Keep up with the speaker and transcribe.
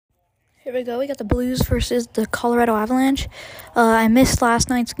Here we go. We got the Blues versus the Colorado Avalanche. I missed last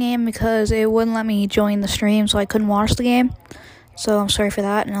night's game because it wouldn't let me join the stream, so I couldn't watch the game. So I'm sorry for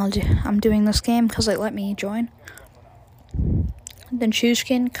that, and I'm doing this game because it let me join. Then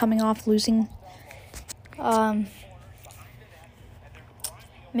Chushkin coming off losing,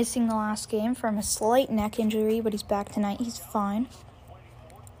 missing the last game from a slight neck injury, but he's back tonight. He's fine.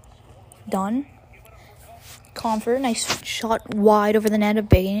 Done. Comfort, nice shot wide over the net of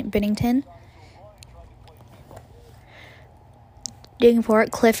Binnington. Digging for it,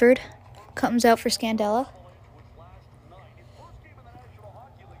 Clifford comes out for Scandella.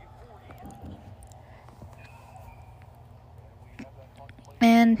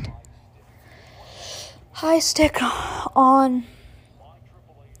 And high stick on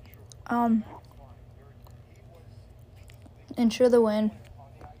ensure the win.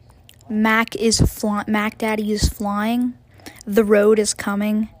 Mac Daddy is flying. The road is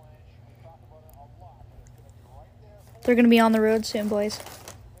coming. They're going to be on the road soon, boys.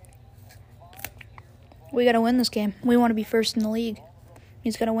 We got to win this game. We want to be first in the league.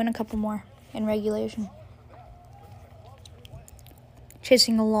 He's got to win a couple more in regulation.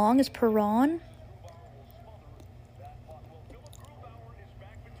 Chasing along is Perron.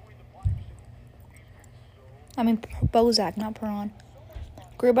 I mean, Bozak, not Perron.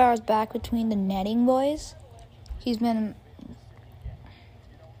 Grubauer's back between the netting, boys. He's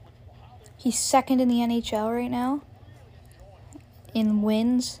second in the NHL right now in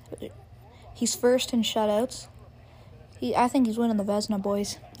wins. He's first in shutouts. I think he's winning the Vezina,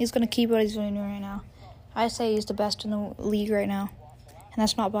 boys. He's going to keep what he's doing right now. I say he's the best in the league right now, and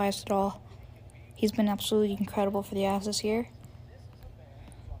that's not biased at all. He's been absolutely incredible for the Avs this year.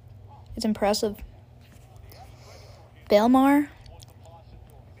 It's impressive. Belmar.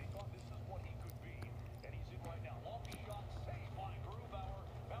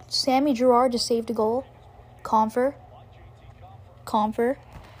 Sammy Girard just saved a goal. Comfer.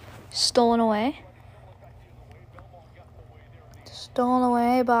 Stolen away. Stolen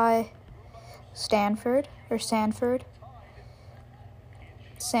away by Sanford. Sanford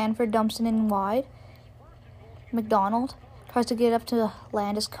dumps it in wide. McDonald tries to get up to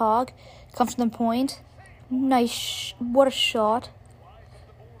Landeskog. Comes to the point. Nice. What a shot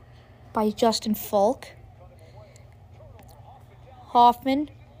by Justin Falk. Hoffman.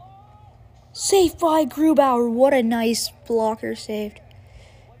 Saved by Grubauer. What a nice blocker saved.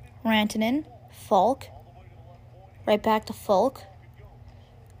 Rantanen. Falk. Right back to Falk.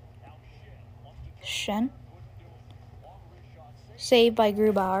 Shen. Saved by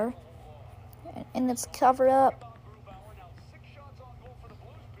Grubauer. And it's covered up.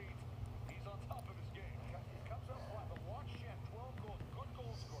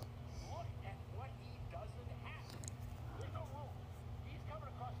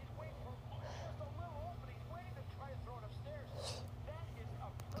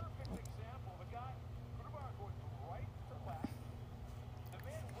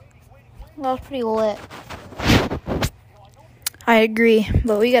 That was pretty lit. I agree,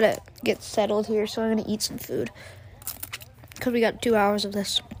 but we gotta get settled here, so I'm gonna eat some food. Because we got 2 hours of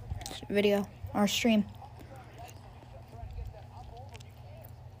this video, or stream.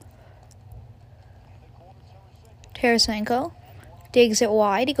 Tarasenko digs it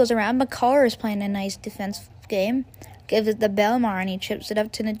wide. He goes around. McCarr is playing a nice defensive game. Gives it the Belmar, and he chips it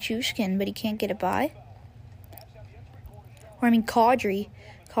up to Nichushkin, but he can't get it by. Kadri.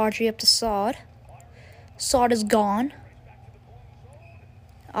 Kadri up to Saad. Saad is gone.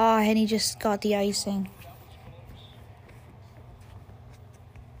 And he just got the icing.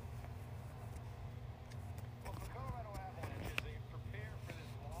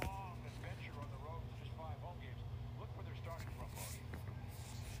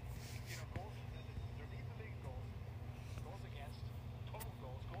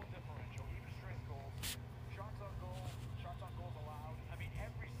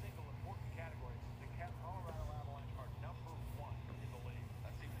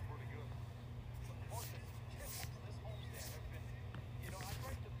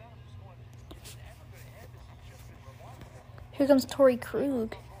 Here comes Torrey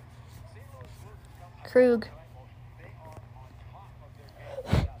Krug.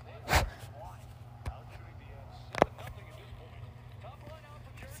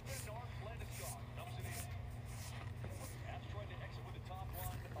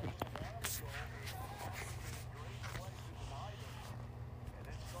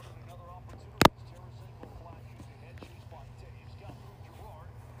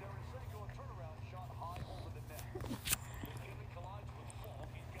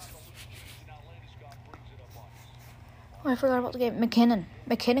 Oh, I forgot about the game. McKinnon.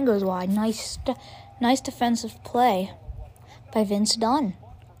 McKinnon goes wide. Nice defensive play by Vince Dunn.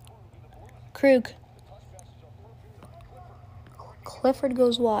 Krug. Clifford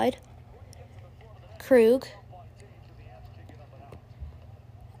goes wide. Krug.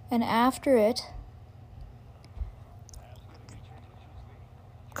 And after it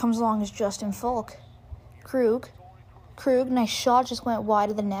comes along is Justin Falk. Krug, nice shot, just went wide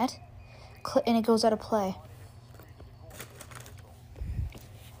of the net, and it goes out of play.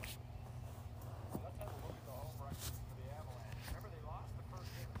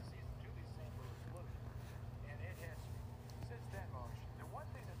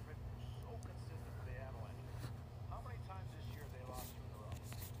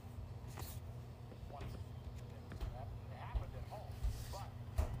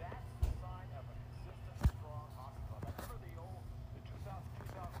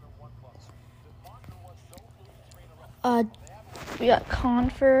 We got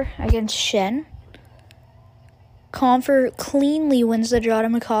Confer against Shen. Confer cleanly wins the draw to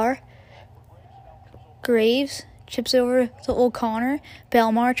Makar. Graves chips over to O'Connor.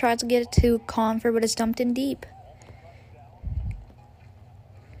 Belmar tries to get it to Confer, but it's dumped in deep.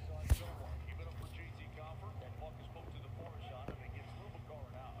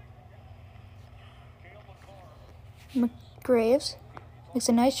 Graves makes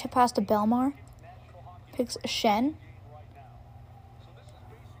a nice chip pass to Belmar. Picks Shen.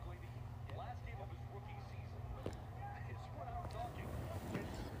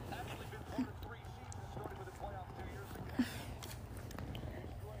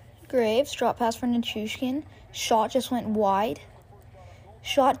 Graves, drop pass for Nichushkin. Shot just went wide.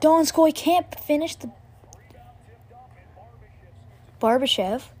 Shot, Donskoy can't finish the...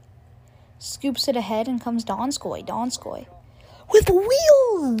 Barbashev scoops it ahead and comes Donskoy. Donskoy with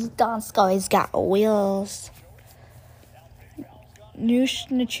wheels! Donskoy's got wheels.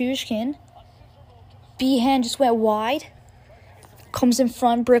 Nichushkin. B-hand just went wide. Comes in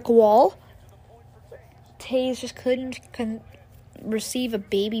front, brick wall. Tays just couldn't receive a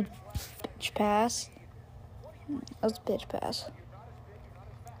baby bitch pass. That was a bitch pass.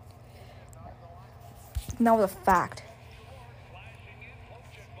 Now with a fact.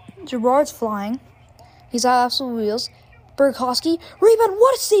 Gerard's flying. He's at absolute wheels. Burakovsky. Rebound.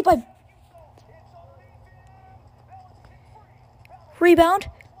 What a save by... Rebound.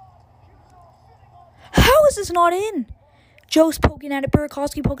 How is this not in? Joe's poking at it.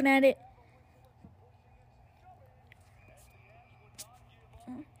 Burakovsky poking at it.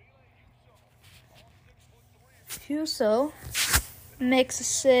 Huso makes a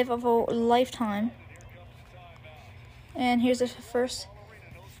save of a lifetime. And here's the first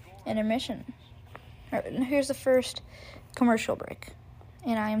intermission. Here's the first commercial break.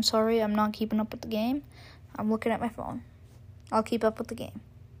 And I am sorry, I'm not keeping up with the game. I'm looking at my phone. I'll keep up with the game.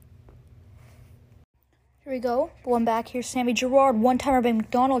 Here we go. One back. Here's Sammy Gerard. One-timer by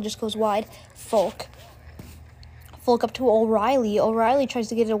McDonald just goes wide. Folk up to O'Reilly. O'Reilly tries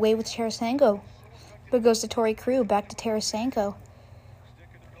to get it away with Tarasenko. But it goes to Torrey Crew. Back to Tarasenko.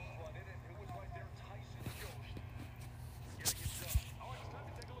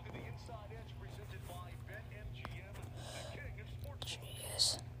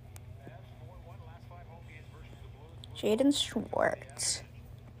 Jeez. Jaden Schwartz.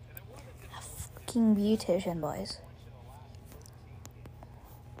 A fucking beautician, boys.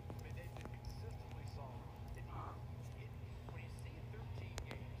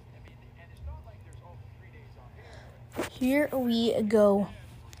 Here we go.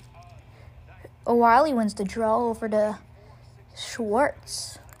 O'Reilly wins the draw over to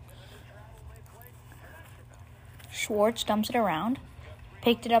Schwartz. Schwartz dumps it around.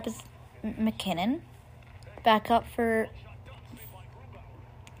 Picked it up as McKinnon. Back up for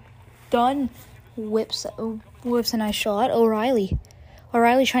Dunn. Whips a nice shot. O'Reilly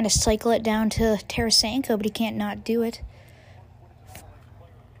trying to cycle it down to Tarasenko, but he can't not do it.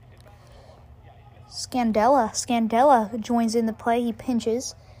 Scandella joins in the play. He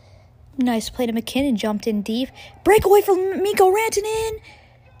pinches. Nice play to McKinnon. Jumped in deep. Breakaway from Mikko Rantanen.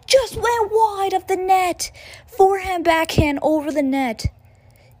 Just went wide of the net. Forehand, backhand over the net.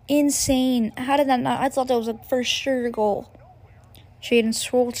 Insane. How did that not? I thought that was a for sure goal. Jaden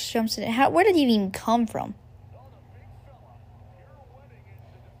Schwartz jumps in. Where did he even come from?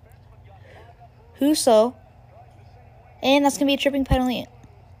 Huso. And that's going to be a tripping penalty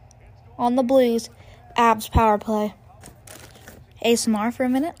on the Blues. Abs power play. ASMR for a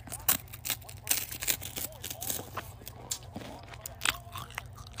minute.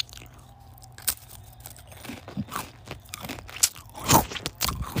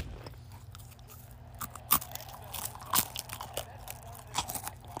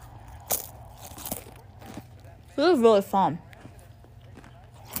 was really fun.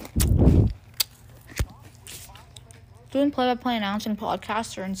 Doing play-by-play announcing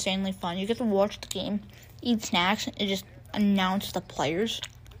podcasts are insanely fun. You get to watch the game, eat snacks, and just announce the players.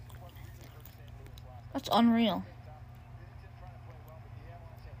 That's unreal.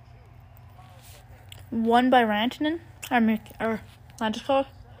 Won by Rantanen, or Landeskog.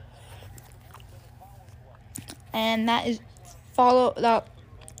 And that is that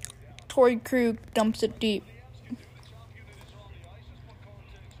Torrey Krug dumps it deep.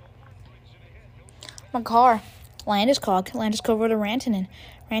 McCarr. Landeskog over to Rantanen.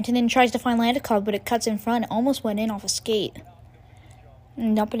 Rantanen tries to find Landeskog, but it cuts in front. It almost went in off a skate.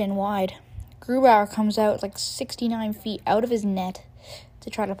 And dump it in wide. Grubauer comes out like 69 feet out of his net to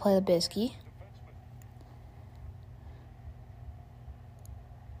try to play the bisky.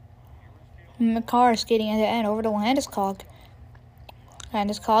 McCarr skating at the end over to Landeskog.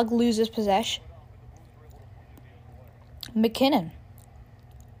 Landeskog loses possession. McKinnon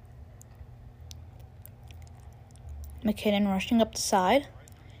rushing up the side.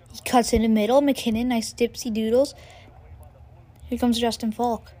 He cuts in the middle. McKinnon, nice dipsy doodles. Here comes Justin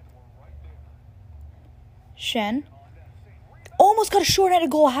Falk. Shen. Almost got a short-handed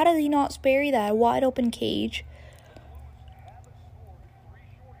goal. How did he not spare that? Wide open cage.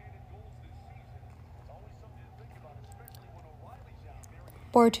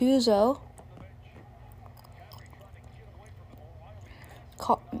 Bortuzzo.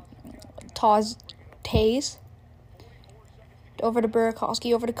 Taze. Over to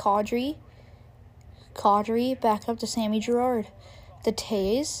Burakovsky, over to Kadri. Kadri back up to Sammy Girard. The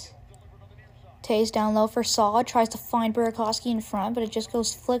Taze down low for Saw. Tries to find Burakovsky in front, but it just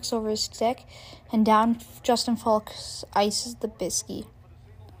flicks over his stick. And down Justin Falk ices the bisky.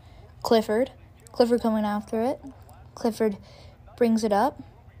 Clifford coming after it. Clifford brings it up.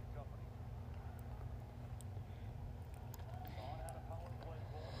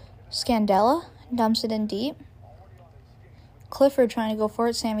 Scandella dumps it in deep. Clifford trying to go for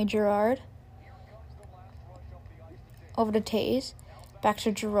it. Sammy Girard. Over to Taze. Back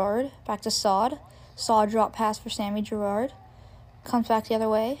to Girard. Back to Saad. Saad drop pass for Sammy Girard. Comes back the other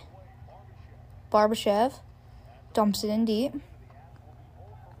way. Barbashev. Dumps it in deep.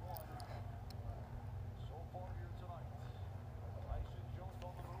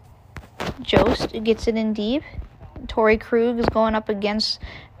 Jost gets it in deep. Torrey Krug is going up against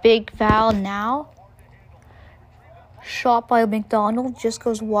Big Val now. Shot by McDonald. Just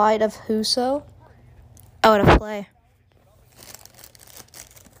goes wide of Husso. Out of play.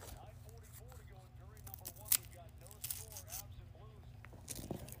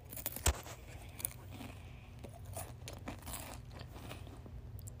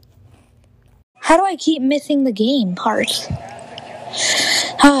 How do I keep missing the game part?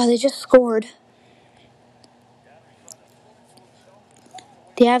 They just scored.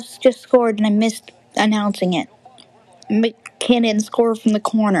 The Avs just scored and I missed announcing it. McKinnon scored from the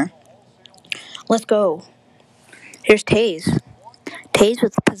corner. Let's go. Here's Taze. Taze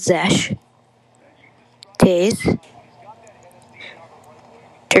with possession. Taze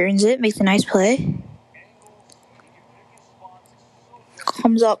turns it, makes a nice play.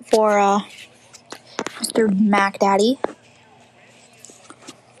 Comes up for Mr. Mac Daddy.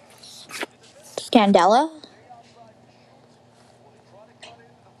 Scandella.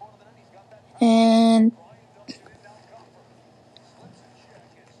 And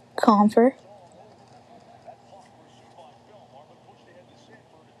Comfer.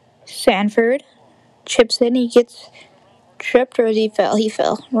 Sanford chips in. He gets tripped, or he fell? He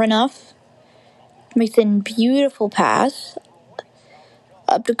fell. Renouf makes a beautiful pass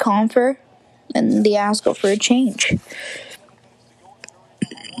up to Comfer, and the Avs go for a change.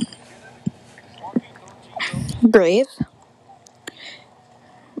 Brave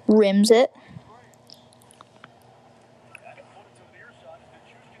rims it.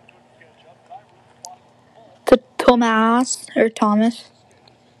 To Thomas.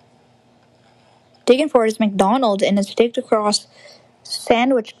 Digging for it is McDonald, and it's digged across,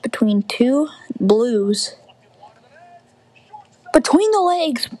 sandwiched between two Blues. Between the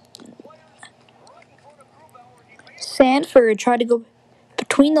legs. Sanford tried to go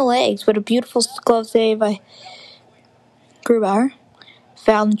between the legs, but a beautiful glove save by Grubauer.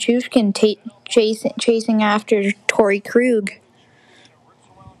 Valenchushkin chasing after Torrey Krug.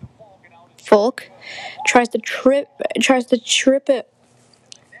 Falk tries to trip it.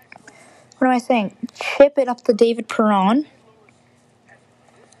 What am I saying? Chip it up to David Perron.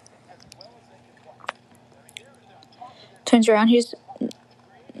 Turns around. Here's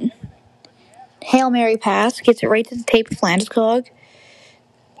Hail Mary pass. Gets it right to the tape of Landeskog.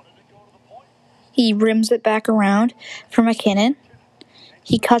 He rims it back around for McKinnon.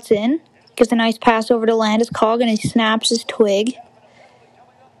 He cuts in, gives a nice pass over to Landeskog, and he snaps his twig.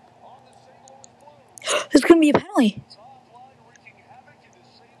 This is going to be a penalty.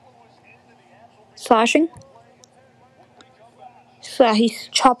 Slashing. So he's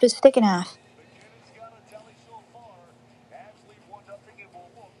chopped his stick in half.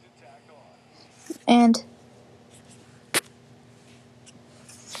 And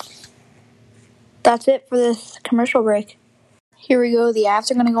that's it for this commercial break. Here we go. The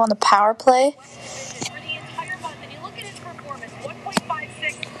Avs are going to go on the power play. For the entire month, and you look at his performance,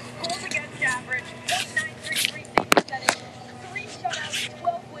 1.56 goals against average, 0.933 save percentage, 3 shutouts,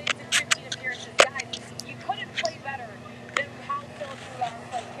 12 wins, and 15 appearances. Guys, you couldn't play better than how Phil threw out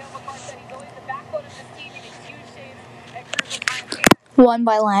play. Cale Makar said he's always the backbone of this team. He makes huge saves at crucial times. Won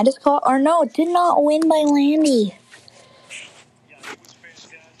by Landeskog. Or no, it did not win by Landy.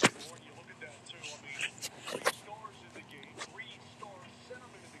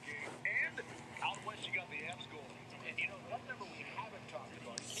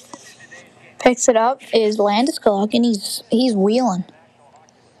 Picks it up is Landeskog, and he's wheeling.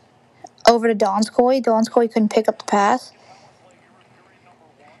 Over to Donskoy. Donskoy couldn't pick up the pass.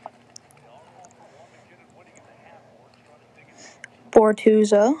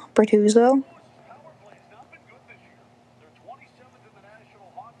 Bertuzzo.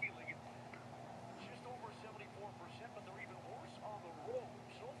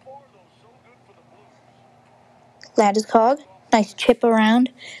 Landeskog. Nice chip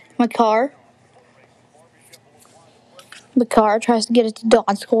around. Makar tries to get it to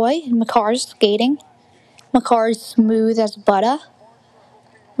Donskoy. Makar's skating. Makar's smooth as butter.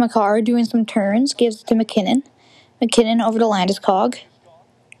 Makar doing some turns. Gives it to McKinnon. McKinnon over to Landeskog.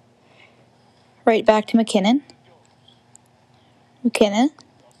 Right back to McKinnon. McKinnon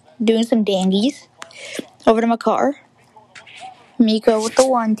doing some dandies. Over to Makar. Mikko with the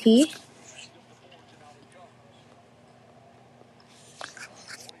 1T.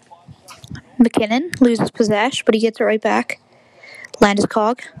 McKinnon loses possession, but he gets it right back.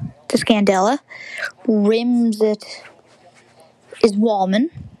 Landeskog to Scandella. Rims it is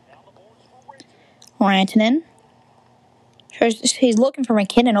Wallman. Rantanen. He's looking for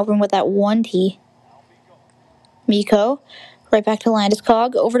McKinnon open with that 1T. Mikko. Right back to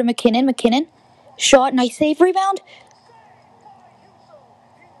Landeskog. Over to McKinnon. McKinnon. Shot. Nice save. Rebound.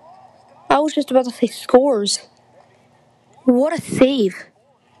 I was just about to say scores. What a save.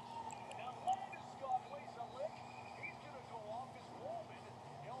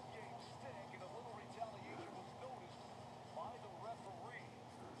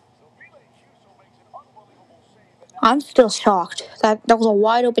 I'm still shocked. That was a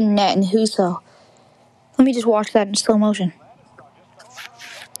wide open net in Husso. Let me just watch that in slow motion.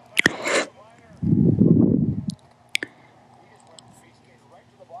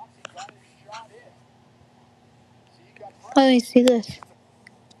 Let me see this.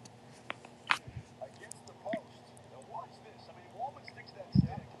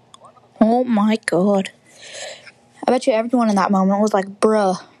 Oh my god. I bet you everyone in that moment was like,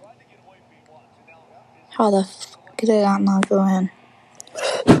 bruh. How the fuck did that not go in?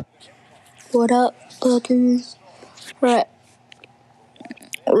 What up, buggers? Right.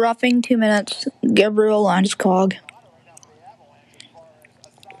 Roughing 2 minutes. Gabriel Landeskog.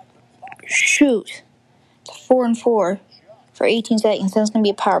 Shoot. It's 4-4 for 18 seconds. Then it's going to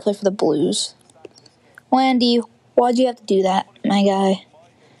be a power play for the Blues. Landy, why'd you have to do that, my guy?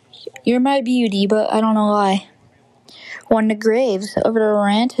 You're my beauty, but I don't know why. One to Graves. Over to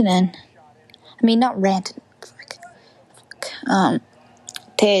Rantanen. I mean, not Rantanen.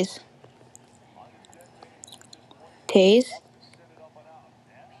 Taze.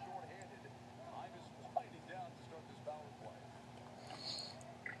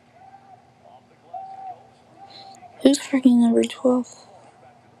 Who's freaking number 12?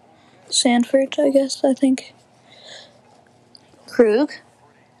 Sanford, I think. Krug.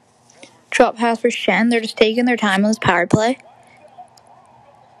 Drop pass for Shen. They're just taking their time on this power play.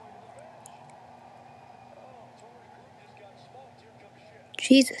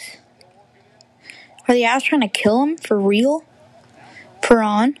 Jesus. Are the Avs trying to kill him for real?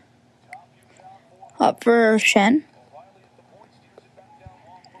 Perron. Up for Shen.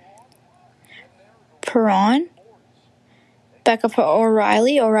 Perron. Back up for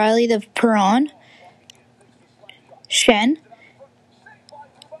O'Reilly. O'Reilly to Perron. Shen.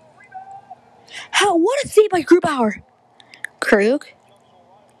 What a save by Grubauer. Krug.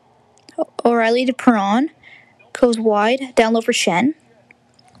 O'Reilly to Perron. Goes wide. Down low for Shen.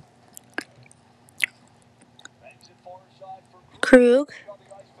 Krug.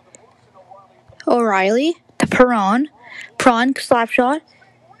 O'Reilly to Perron. Perron slap shot.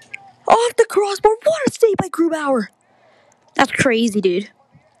 Off the crossbar. What a save by Grubauer. That's crazy, dude.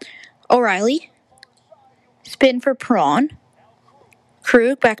 O'Reilly. Spin for Perron.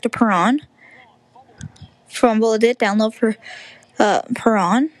 Krug back to Perron. Fumbled it down low for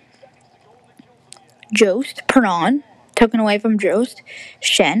Perron. Jost. Perron. Taken away from Jost.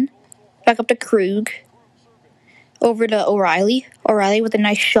 Shen. Back up to Krug. Over to O'Reilly. O'Reilly with a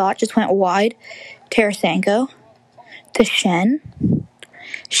nice shot. Just went wide. Tarasenko. To Shen.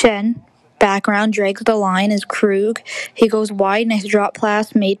 Shen. Background. Drags the line is Krug. He goes wide. Nice drop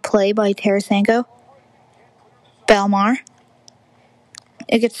pass. Made play by Tarasenko. Belmar.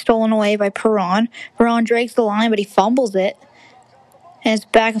 It gets stolen away by Perron. Perron drags the line, but he fumbles it. And it's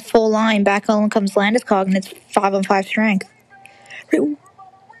back a full line. Back on comes Landeskog, and it's 5-on-5 strength.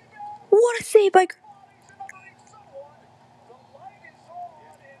 What a save by...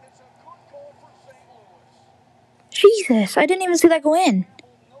 Jesus, I didn't even see that go in.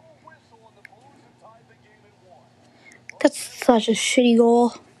 That's such a shitty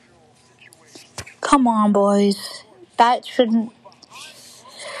goal. Come on, boys. That shouldn't...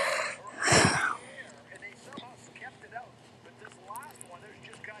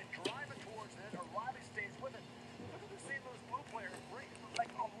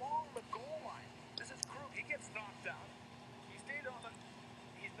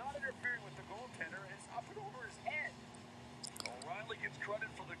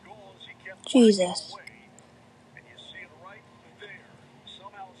 Jesus.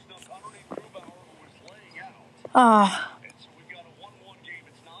 I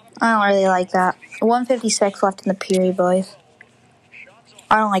don't really like that. 1:56 left in the period, boys.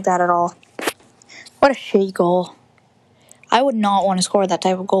 I don't like that at all. What a shitty goal. I would not want to score that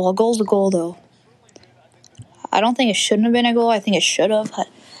type of goal. A goal's a goal, though. I don't think it shouldn't have been a goal. I think it should have. But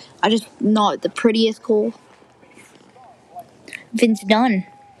I just not the prettiest goal. Vince Dunn.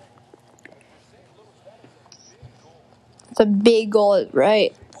 It's a big goal,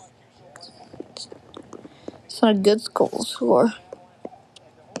 right? It's not a good goal score.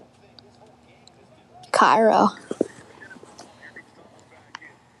 Cairo.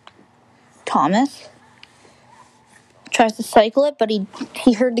 Thomas. Tries to cycle it, but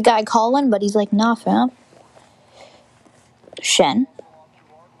he heard the guy calling, but he's like, nah, fam. Shen.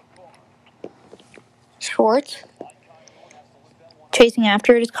 Schwartz. Chasing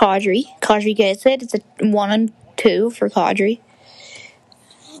after it is Kadri. Kadri gets it. It's a 1-2 for Kadri.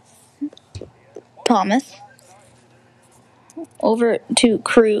 Thomas. Over to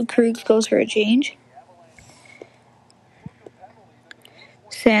Krug. Krug goes for a change.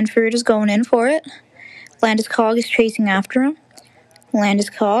 Sanford is going in for it. Landeskog is chasing after him.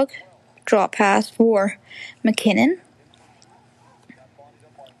 Landeskog. Drop pass for McKinnon.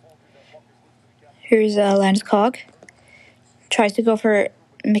 Here's Landeskog. Tries to go for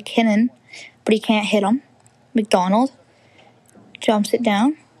McKinnon, but he can't hit him. McDonald jumps it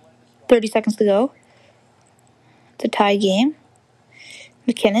down. 30 seconds to go. It's a tie game.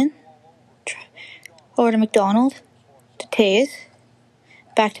 McKinnon. Over to McDonald. To Taze.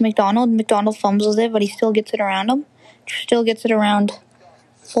 Back to McDonald. McDonald fumbles it, but he still gets it around him. Still gets it around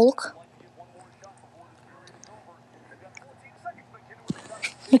Folk.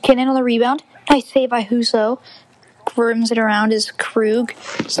 McKinnon on the rebound. Nice save by Husso. Rims it around is Krug.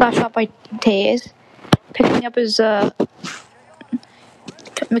 Slash shot by Taze. Picking up his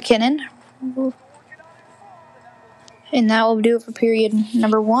McKinnon. And that will do it for period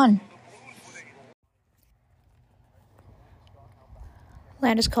number 1.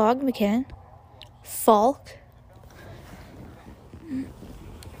 Landeskog, McKinnon. Falk.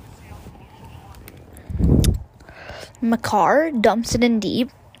 Makar dumps it in deep.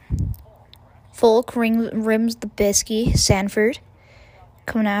 Folk rims the bisky. Sanford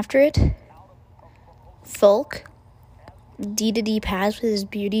coming after it. Folk. D-to-D pass with his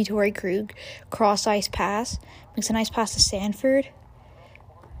beauty. Torrey Krug. Cross-ice pass. Makes a nice pass to Sanford.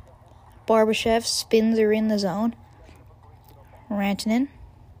 Barbashev spins her in the zone. Rantanen.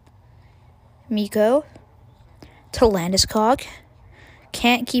 Mikko. To Landeskog.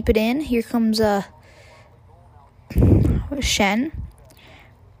 Can't keep it in. Here comes Shen.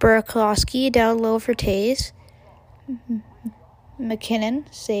 Burakovsky down low for Taze.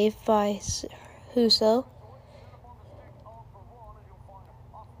 McKinnon saved by Husso.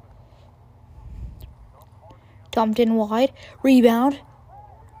 Dumped in wide. Rebound.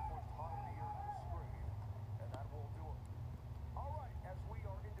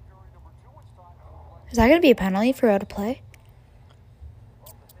 Is that going to be a penalty for out of play?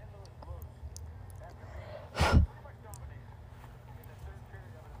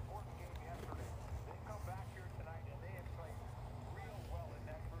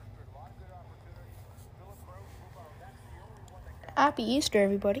 Happy Easter,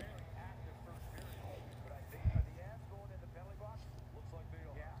 everybody.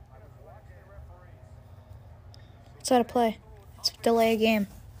 It's out of play. Let's delay a game.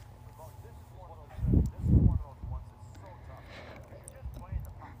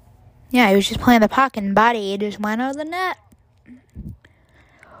 Yeah, he was just playing the puck and body. It just went out of the net.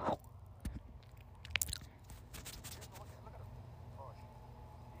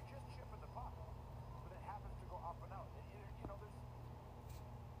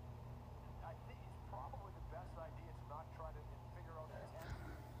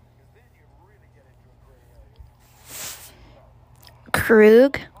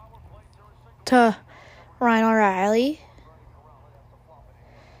 Krug to Ryan O'Reilly.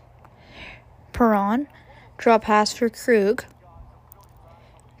 Perron. Draw pass for Krug.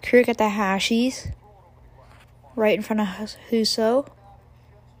 Krug at the hashies. Right in front of Husso.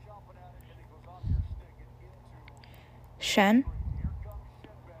 Shen.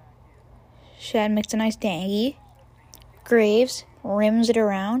 Shen makes a nice dangy. Graves rims it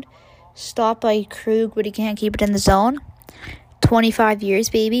around. Stopped by Krug, but he can't keep it in the zone. 25 years,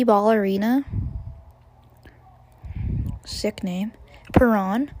 baby. Ballerina. Sick name.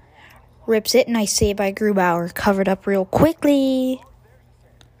 Perron. Rips it. Nice save by Grubauer. Covered up real quickly.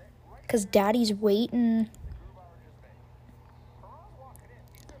 Because daddy's waiting.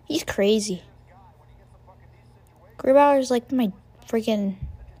 He's crazy. Grubauer's like my freaking...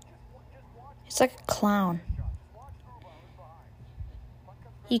 It's like a clown.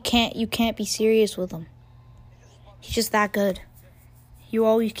 You can't be serious with him. He's just that good. You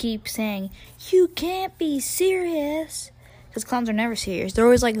always keep saying, you can't be serious. Because clowns are never serious. They're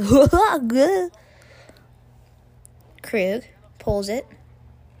always like, Krug pulls it.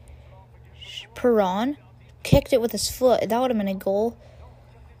 Perron kicked it with his foot. That would have been a goal.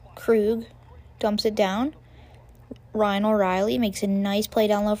 Krug dumps it down. Ryan O'Reilly makes a nice play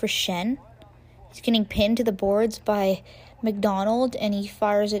down low for Shen. He's getting pinned to the boards by McDonald, and he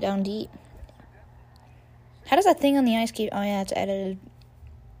fires it down deep. How does that thing on the ice keep... Oh, yeah, it's edited.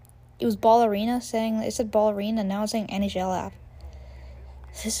 It was Ballerina saying... It said Ballerina, now it's saying NHL app.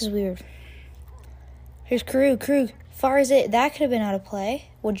 This is weird. Here's Krug. Krug fires it. That could have been out of play.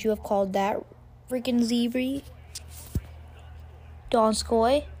 Would you have called that freaking zebra?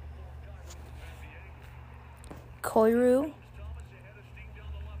 Donskoy. Koiru.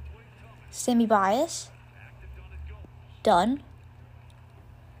 Semi-bias. Done.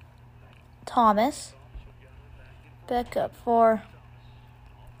 Thomas. Back up for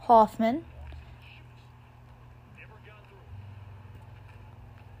Hoffman.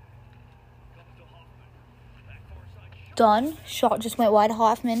 Done. Shot just went wide.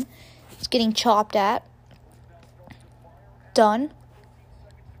 Hoffman is getting chopped at. Done.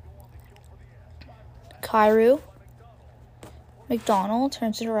 Kyrou. McDonald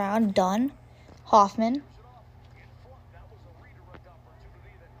turns it around. Done. Hoffman.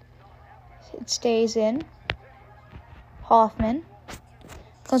 It stays in. Hoffman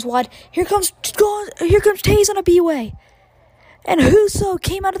comes wide. Here comes Taze on a B-way. And Husso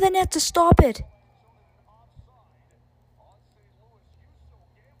came out of the net to stop it.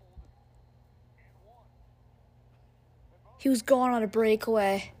 He was gone on a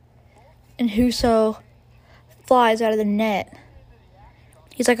breakaway. And Husso flies out of the net.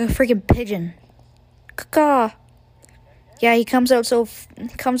 He's like a freaking pigeon. Caw. Yeah, he comes out so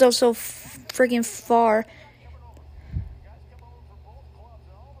freaking far.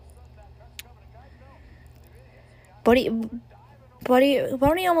 But he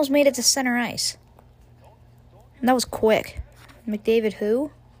almost made it to center ice. And that was quick. McDavid who?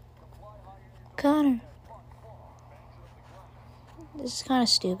 Connor. This is kind of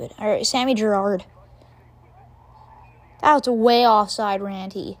stupid. All right, Sammy Girard. That was a way offside,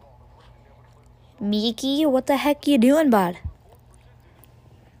 Ranty. Miki, what the heck you doing, bud?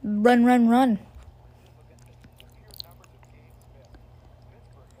 Run, run, run.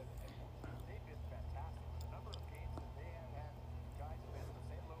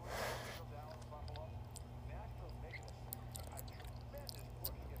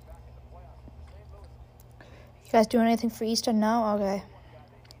 You guys doing anything for Easter? No? Okay.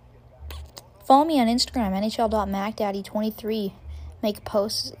 Follow me on Instagram, nhl.macdaddy23. Make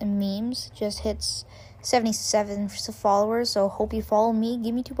posts and memes. Just hits 77 followers, so hope you follow me.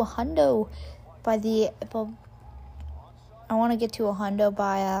 Give me to a hundo I want to get to a hundo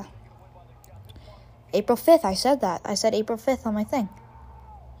by April 5th. I said that. I said April 5th on my thing.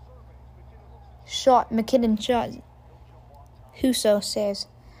 McKinnon shot. Husso saves.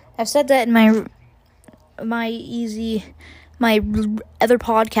 I've said that in my other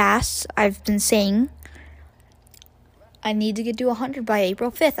podcasts. I've been saying I need to get to 100 by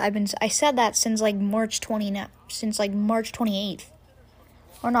April 5th. I said that since like March 28th.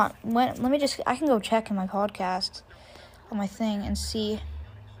 Or not. I can go check in my podcast on my thing and see.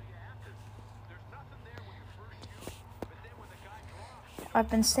 I've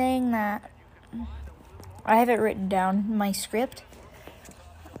been saying that. I have it written down in my script.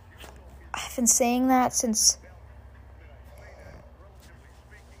 I've been saying that since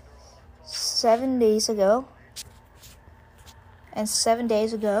 7 days ago. And 7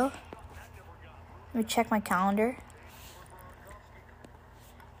 days ago, let me check my calendar.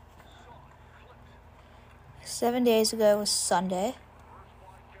 7 days ago was Sunday.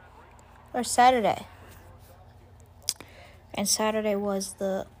 Or Saturday. And Saturday was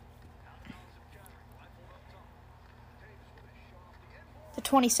the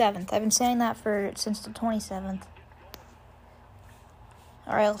 27th. I've been saying that since the 27th.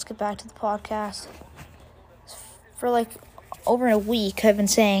 Alright, let's get back to the podcast. For like over a week, I've been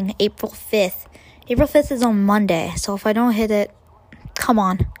saying April 5th. April 5th is on Monday, so if I don't hit it, come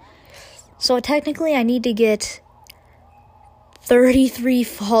on. So technically, I need to get 33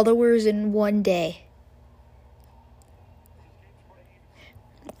 followers in one day.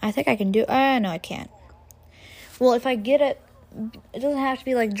 I think I can do. No, I can't. Well, if I get it, it doesn't have to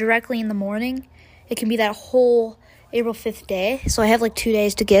be like directly in the morning. It can be that whole April 5th day. So I have like 2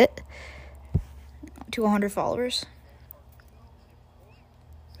 days to get to 100 followers.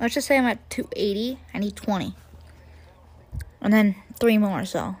 Let's just say I'm at 280. I need 20. And then 3 more,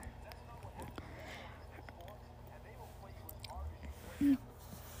 so.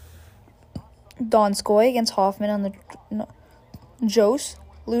 Donskoy against Hoffman on the Jose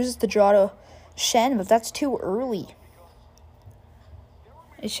loses the draw to Shen, but that's too early.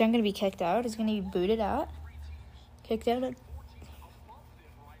 Is Shen going to be kicked out? Is he going to be booted out? Kicked out?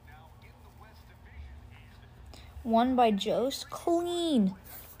 Won by Jose. Clean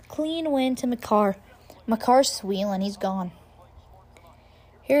win to Makar. Makar's squealing. He's gone.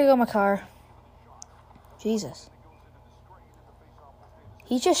 Here you go, Makar. Jesus.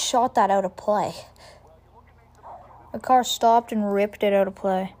 He just shot that out of play. Makar stopped and ripped it out of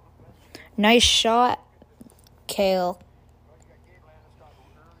play. Nice shot, Kale.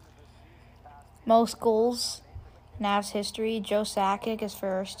 Most goals in Avs history. Joe Sakic is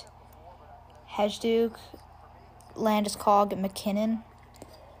first. Hedgeduke, Landeskog, and McKinnon.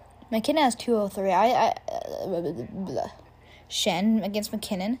 McKinnon has 203. Shen against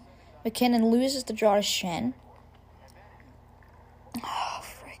McKinnon. McKinnon loses the draw to Shen. Oh,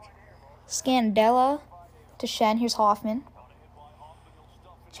 frick. Scandella to Shen. Here's Hoffman.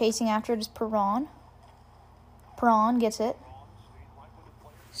 Chasing after it is Perron. Perron gets it.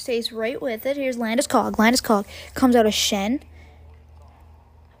 Stays right with it. Here's Landeskog. Landeskog comes out of Shen.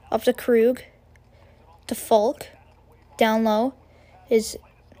 Up to Krug. To Falk. Down low is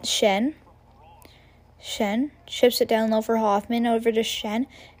Shen. Shen chips it down low for Hoffman. Over to Shen.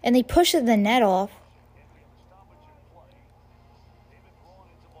 And they push the net off.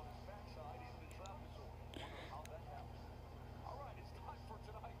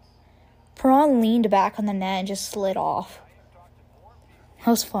 Perron leaned back on the net and just slid off.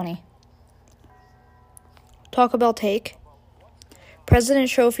 That was funny. Taco Bell take. President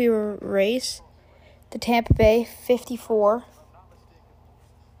Trophy race. The Tampa Bay, 54.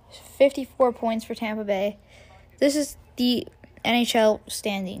 54 points for Tampa Bay. This is the NHL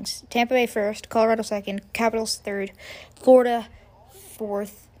standings. Tampa Bay first, Colorado second, Capitals third, Florida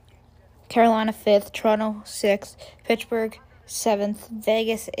fourth, Carolina fifth, Toronto sixth, Pittsburgh seventh,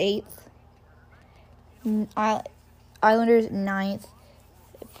 Vegas eighth, Islanders ninth.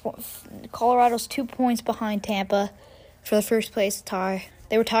 Colorado's 2 points behind Tampa for the first place tie.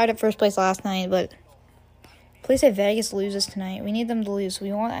 They were tied at first place last night, but please say Vegas loses tonight. We need them to lose.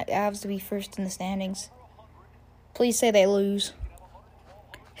 We want Avs to be first in the standings. Please say they lose.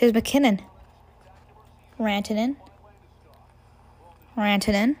 Here's McKinnon. Rantanen.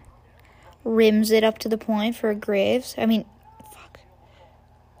 Rims it up to the point for Graves.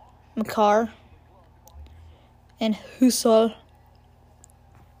 Makar. And Husserl.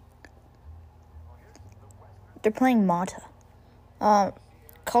 They're playing Mata.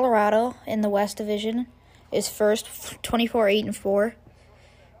 Colorado in the West Division is first, 24-8-4.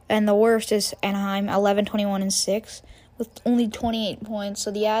 And the worst is Anaheim, 11-21-6, with only 28 points.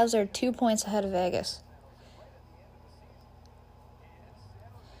 So the Avs are 2 points ahead of Vegas.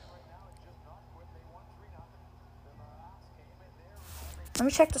 Let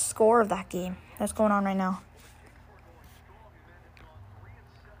me check the score of that game that's going on right now.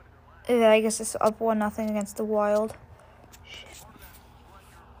 Vegas is up 1-0 against the Wild. Shit.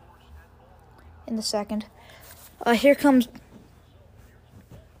 In the second. Here comes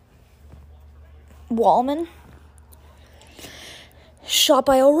Wallman. Shot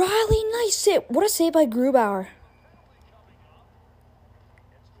by O'Reilly. Nice hit. What a save by Grubauer.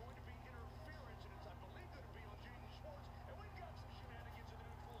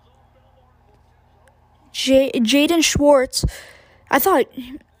 Jaden Schwartz. I thought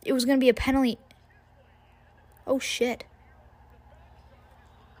it was going to be a penalty. Oh, shit.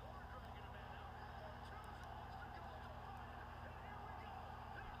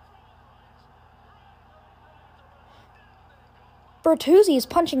 Bertuzzi is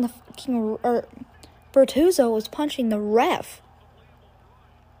punching Bertuzzo is punching the ref.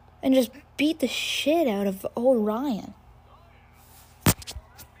 And just beat the shit out of Orion.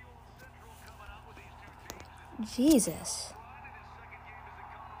 Jesus.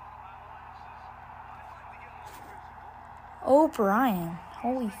 O'Brien.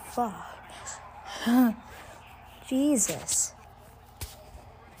 Holy fuck. Jesus.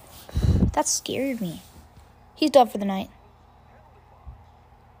 That scared me. He's done for the night.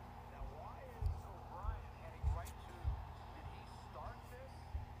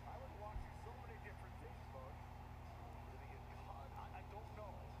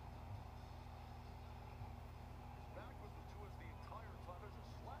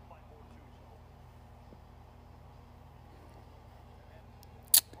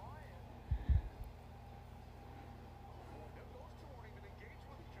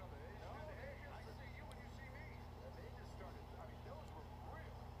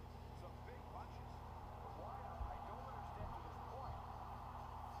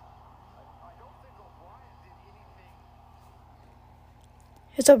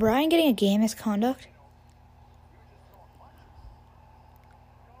 Is O'Brien getting a game misconduct?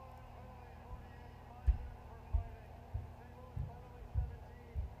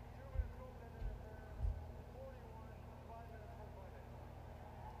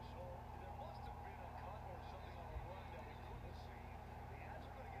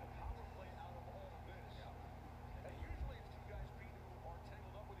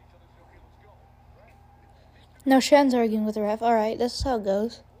 No, Shen's arguing with the ref. Alright, this is how it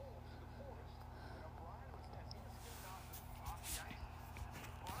goes.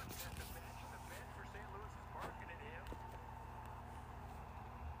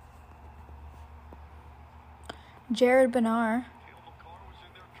 Jared Benar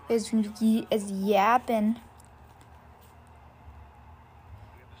is yapping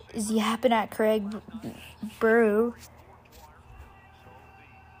at Craig Brew.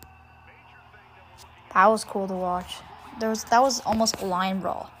 That was cool to watch. That was almost a line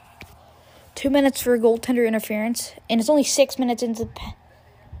brawl. 2 minutes for goaltender interference, and it's only 6 minutes into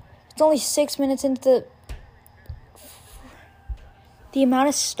the amount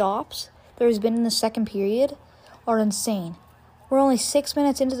of stops there's been in the second period are insane. We're only 6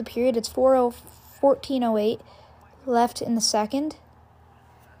 minutes into the period. It's 14:08 left in the second.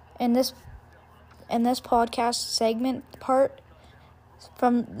 And this podcast segment part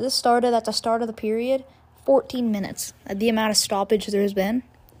from the start of the period, 14 minutes. The amount of stoppage there has been.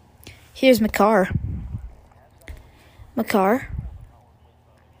 Here's McCarr.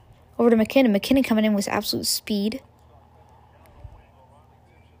 Over to McKinnon. McKinnon coming in with absolute speed.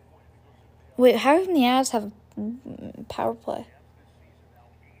 Wait, how can the Avs have power play?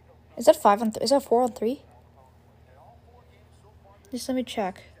 Is that 5-on-3? Is that 4-on-3? Just let me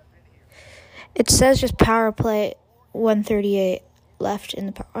check. It says just power play 138 left in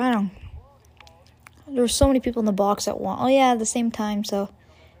the power. I don't know. There were so many people in the box at one. Oh yeah, at the same time, so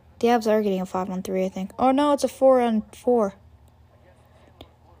the Avs are getting a 5-on-3, I think. Oh no, it's a 4-on-4.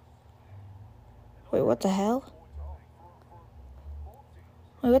 Wait, what the hell?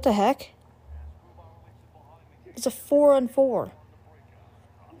 Wait, what the heck? It's a 4-on-4.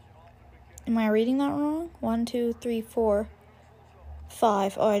 Am I reading that wrong? 1, 2, 3, 4,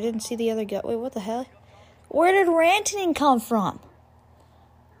 5. Oh, I didn't see the other guy. Wait, what the hell? Where did Rantanen come from?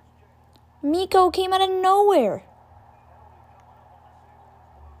 Mikko came out of nowhere.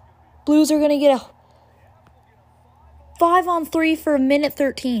 Blues are going to get a 5-on-3 for a minute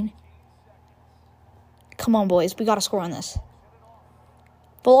 13. Come on, boys. We got to score on this.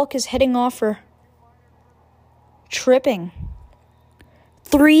 Volk is heading off for tripping.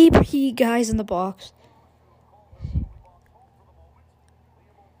 3 guys in the box.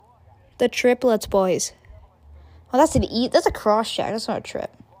 The triplets, boys. Oh, that's an E. That's a cross check. That's not a trip.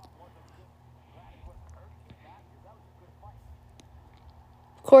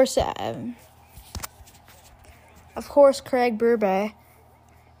 Of course, Craig Berube. I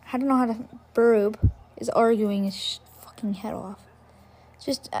don't know how to. Berube is arguing his fucking head off.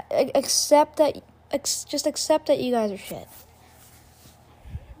 Just accept that just accept that you guys are shit.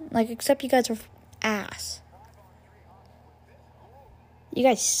 Like, accept you guys are ass. You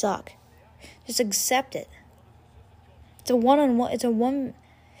guys suck. Just accept it. It's a one-on-one. It's a one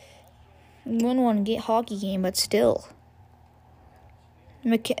hockey game, but still.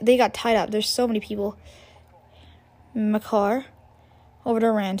 They got tied up. There's so many people. Makar over to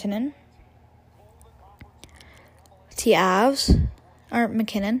Rantanen. To Avs. Or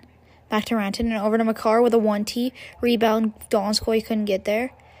McKinnon. Back to Rantanen. Over to Makar with a 1T. Rebound. Donskoy couldn't get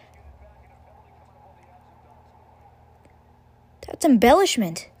there. That's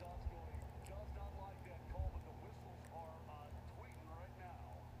embellishment.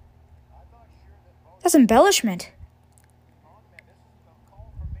 That's embellishment.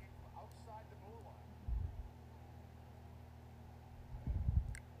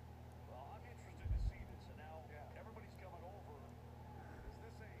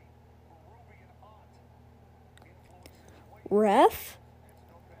 Ref?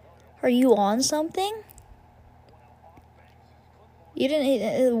 Are you on something? You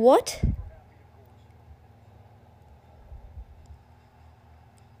didn't... what?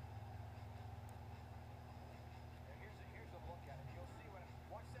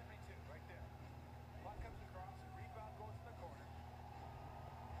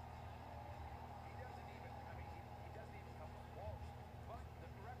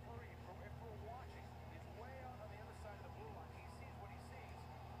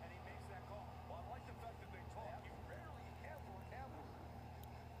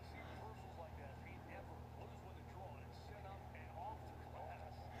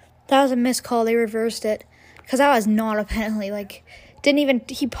 That was a missed call. They reversed it. Because that was not a penalty. Like,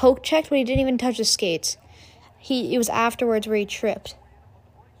 he poke checked, but he didn't even touch his skates. It was afterwards where he tripped.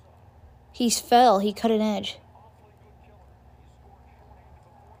 He fell. He cut an edge.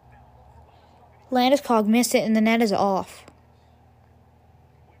 Landeskog missed it, and the net is off.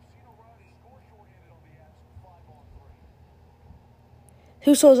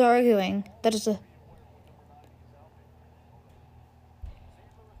 Husso's arguing. That is a...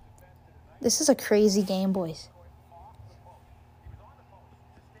 This is a crazy game, boys.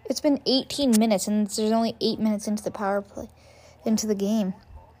 It's been 18 minutes, and there's only 8 minutes into the power play, into the game.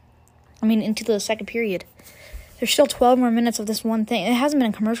 I mean, into the second period. There's still 12 more minutes of this one thing. It hasn't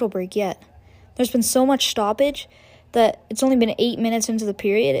been a commercial break yet. There's been so much stoppage that it's only been 8 minutes into the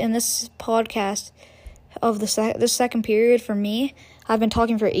period. And this podcast of this second period, for me, I've been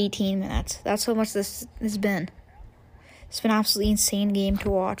talking for 18 minutes. That's how much this has been. It's been an absolutely insane game to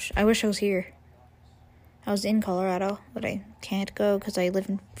watch. I wish I was here. I was in Colorado, but I can't go because I live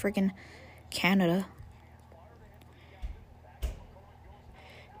in freaking Canada.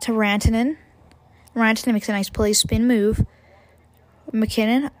 To Rantanen. Rantanen makes a nice play, spin move.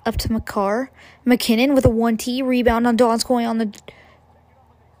 McKinnon up to Makar. McKinnon with a 1T rebound on Donskoy on the...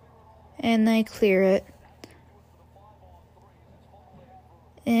 And they clear it.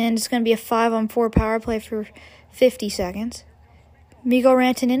 And it's going to be a 5-on-4 power play for 50 seconds. Mikko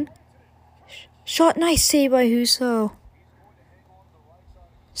Rantanen. Shot, nice save by Husso.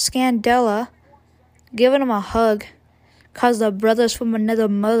 Scandella giving him a hug. Cause the brothers from another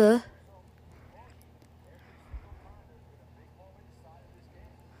mother.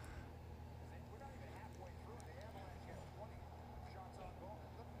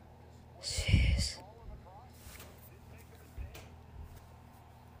 Jeez.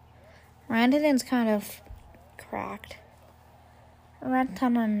 Rantanen's kind of cracked.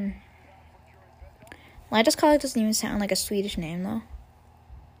 Rantanen. Landeskog doesn't even sound like a Swedish name, though.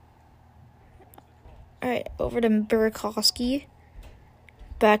 Alright, over to Burakovsky.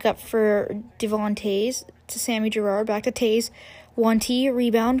 Back up for Devon Tays. To Sammy Girard. Back to Tays. 1T.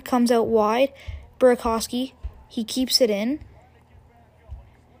 Rebound. Comes out wide. Burakovsky. He keeps it in.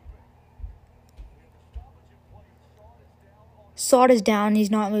 Sod is down.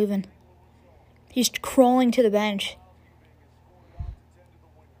 He's not moving. He's crawling to the bench.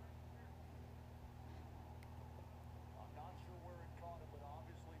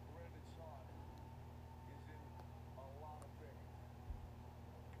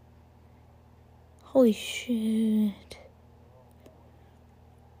 Holy shit.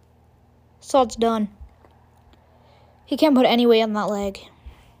 Sod's done. He can't put any weight on that leg.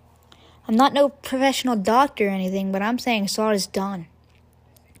 I'm not no professional doctor or anything, but I'm saying Sod is done.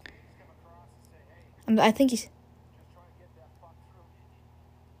 I think he's...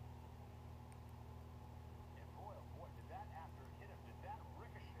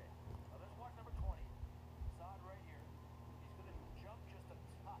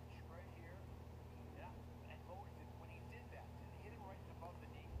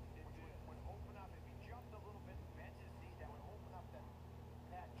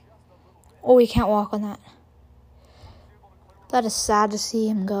 Oh, he can't walk on that. That is sad to see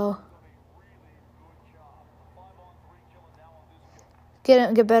him go.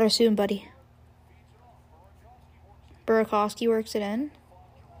 Get better soon, buddy. Burakovsky works it in.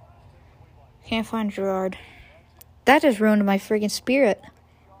 Can't find Gerard. That just ruined my freaking spirit.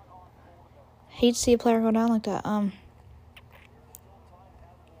 Hate to see a player go down like that.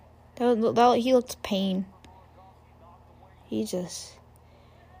 He looked pain. He just...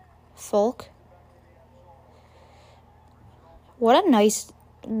 Folk. What a nice...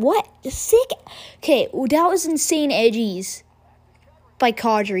 What? Sick... Okay, that was insane edgies by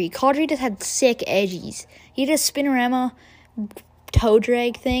Kadri. Kadri just had sick edgies. He did a spinorama toe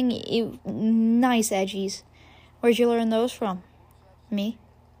drag thing. Nice edgies. Where'd you learn those from? Me?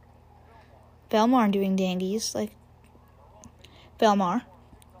 Belmar doing dangies. Like, Belmar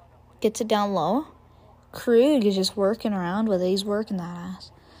gets it down low. Krug is just working around with it. He's working that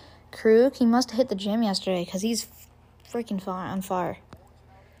ass. Krug, he must have hit the gym yesterday because he's freaking on fire.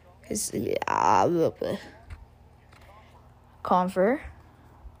 Confer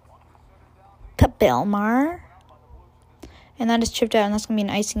to Belmar. And that is chipped out, and that's going to be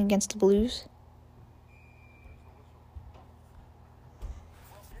an icing against the Blues.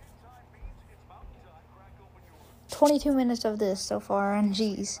 "22 minutes of this so far, and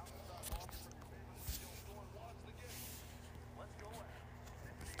geez.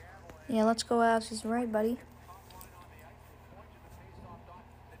 Yeah, let's go Avs is right, buddy.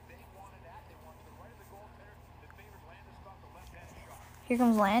 Here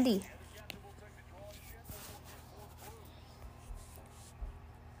comes Landy.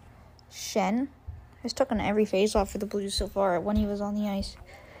 Shen has taken every face-off for the Blues so far when he was on the ice.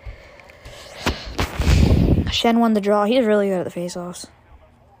 Shen won the draw. He's really good at the face-offs.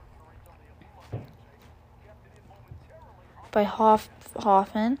 By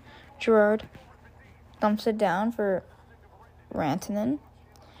Hoffman. Gerard dumps it down for Rantanen.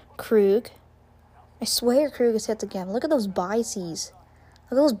 Krug. I swear Krug is hit again. Look at those biceps.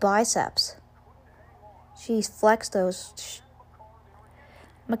 Look at those biceps. Jeez, flex those.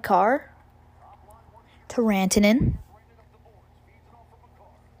 Makar. To Rantanen.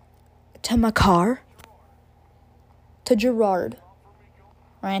 To Makar. To Gerard.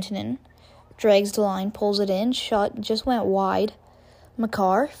 Rantanen drags the line, pulls it in. Shot just went wide.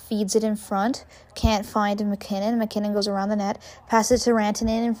 Makar feeds it in front. Can't find McKinnon. McKinnon goes around the net. Passes to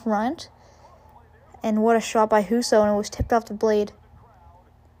Rantanen in front. And what a shot by Husso, and it was tipped off the blade.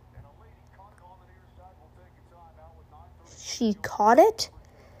 She caught it?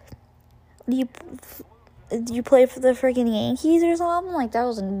 Do you play for the freaking Yankees or something? Like, that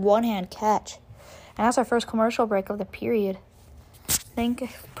was a one-hand catch. And that's our first commercial break of the period.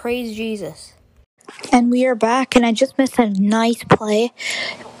 Praise Jesus. And we are back, and I just missed a nice play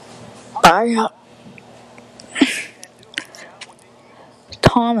by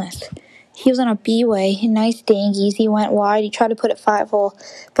Thomas. He was on a B-way, nice dangies. He went wide. He tried to put it 5-hole,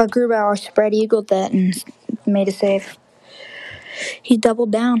 but Grubauer spread eagled that and made a save. He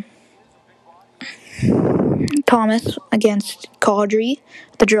doubled down. Thomas against Kadri,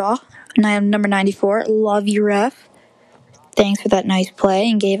 the draw. Number 94. Love you, ref. Thanks for that nice play,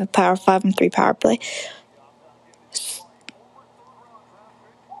 and gave a power 5-on-3 power play.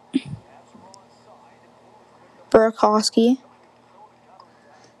 Burakovsky.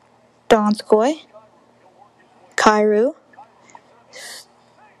 Donskoy. Kyrou.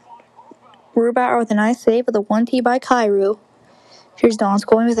 Grubauer with a nice save with a 1-T by Kyrou. Here's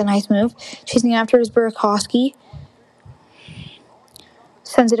Donskoy with a nice move. Chasing after is Burakovsky.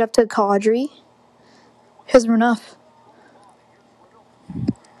 Sends it up to Kadri. Here's Renouf.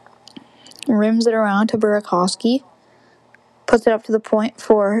 Rims it around to Burakovsky. Puts it up to the point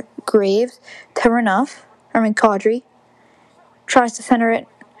for Graves. To Kadri. Tries to center it.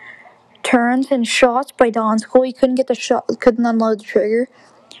 Turns and shots by Donskoy. He couldn't get the shot. Couldn't unload the trigger.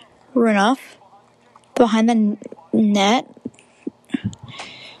 Renouf. Behind the net.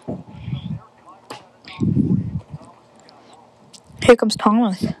 Here comes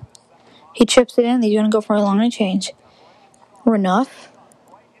Thomas. He chips it in. He's going to go for a line change. Renouf.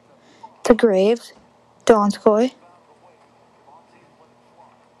 To Graves. Donskoy.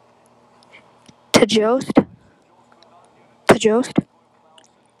 To Jost.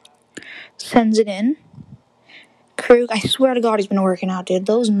 Sends it in. Krug, I swear to God he's been working out, dude.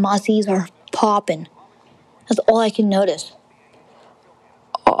 Those mussies are popping. That's all I can notice.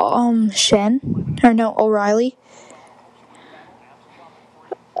 O'Reilly.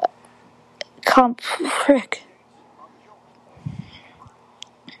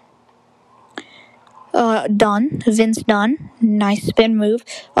 Dunn. Vince Dunn. Nice spin move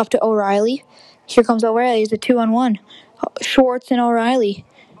up to O'Reilly. Here comes O'Reilly. It's a 2-on-1. Schwartz and O'Reilly.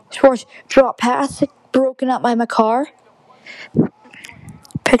 Schwartz drop pass. Broken up by McCarr.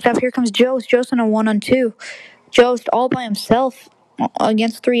 Picked up. Here comes Jost. Jost on a 1-on-2. Jost all by himself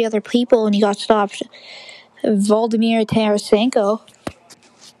against 3 other people, and he got stopped. Vladimir Tarasenko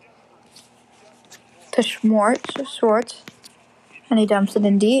to Schwartz, and he dumps it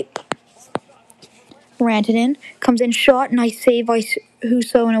in deep. Rantanen comes in, shot, nice save by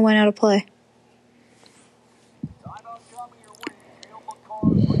Husso, and it went out of play.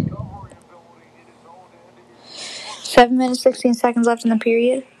 7 minutes, 16 seconds left in the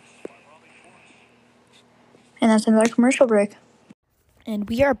period. And that's another commercial break. And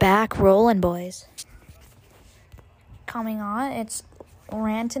we are back rolling, boys. Coming on, it's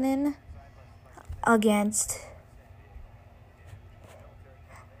Rantanen against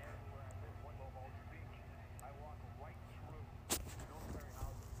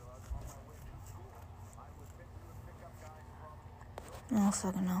I don't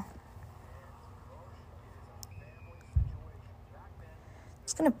fucking know.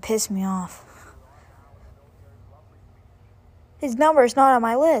 It's gonna piss me off. His number is not on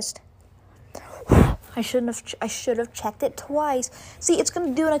my list. I should have checked it twice. See, it's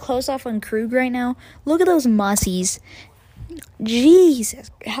gonna do a close off on Krug right now. Look at those mussies.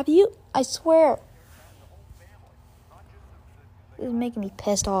 Jesus, have you? I swear, this is making me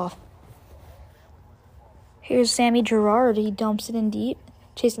pissed off. Here's Sammy Girard. He dumps it in deep,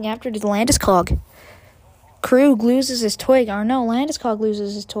 chasing after it is Landeskog. Krug loses his twig. Or no, Landeskog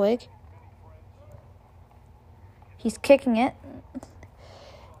loses his twig. He's kicking it.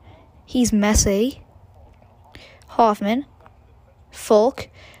 He's messy. Hoffman. Fulk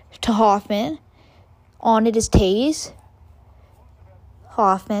to Hoffman. On it is Taze.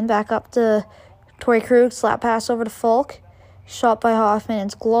 Hoffman back up to Torrey Krug. Slap pass over to Fulk. Shot by Hoffman.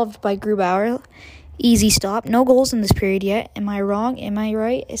 It's gloved by Grubauer. Easy stop. No goals in this period yet. Am I wrong? Am I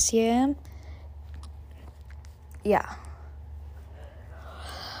right? SCM? Yeah.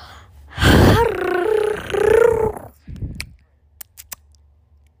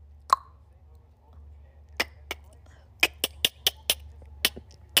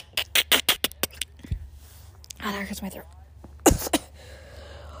 Ah, there goes my throat.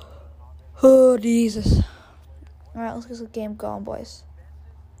 Oh, Jesus. Alright, let's get the game going, boys.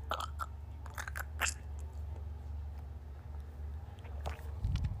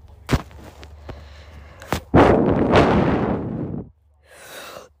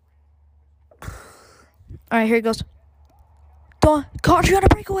 Alright, here he goes. Country on a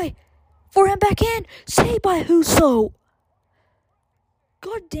breakaway. Forehand back in. Saved by Husso.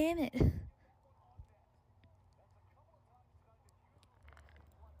 God damn it.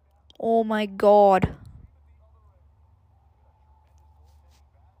 Oh my God.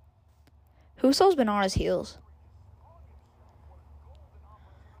 Husso's been on his heels.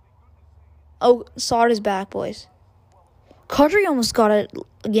 Oh, Sod is back, boys. Country almost got it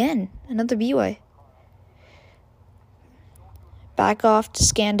again. Another B-way. Back off to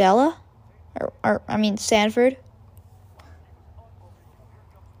Scandella. Sanford.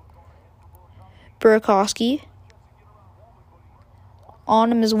 Burakovsky.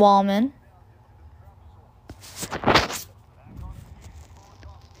 On him is Wallman.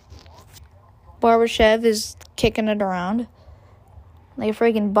 Barbashev is kicking it around. Like a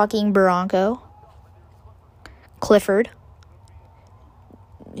freaking bucking Bronco. Clifford.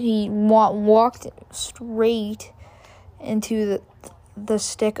 He walked straight into the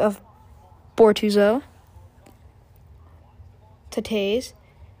stick of Bortuzzo. To Taze.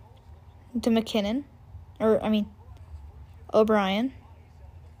 To McKinnon. O'Brien.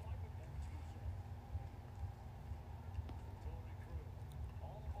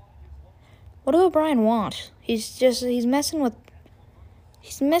 What do O'Brien want? He's messing with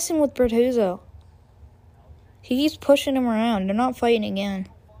Bortuzzo. He keeps pushing him around. They're not fighting again.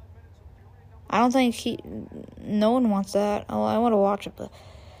 I don't think no one wants that. Oh, I want to watch it, but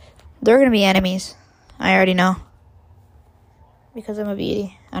they're going to be enemies. I already know. Because I'm a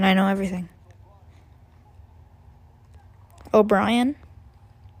beauty, and I know everything. O'Brien.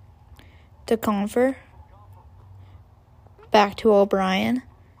 To Confer. Back to O'Brien.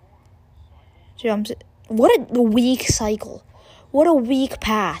 Jumps. What a weak cycle. What a weak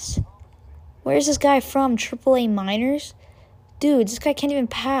pass. Where's this guy from? AAA minors? Dude, this guy can't even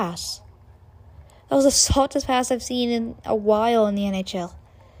pass. That was the softest pass I've seen in a while in the NHL.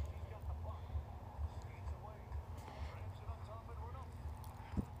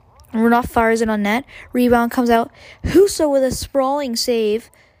 Runoff fires it on net. Rebound comes out. Husso with a sprawling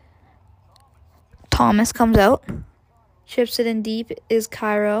save. Thomas comes out. Chips it in deep is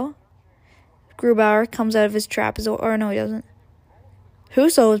Cairo. Grubauer comes out of his trap. Or no, he doesn't.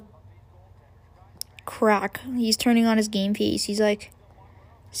 Husso is crack. He's turning on his game piece. He's like,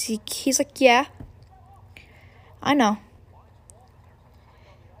 yeah, I know.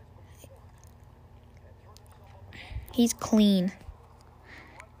 He's clean.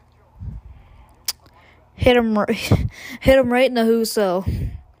 Hit him right in the Husso.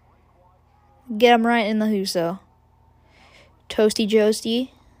 Get him right in the Husso. Toasty Joesty.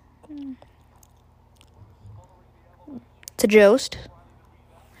 To Jost.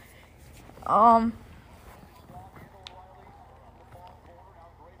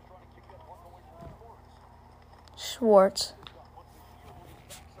 Schwartz.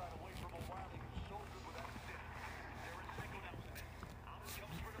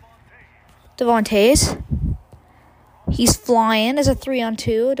 Devontae's. He's flying as a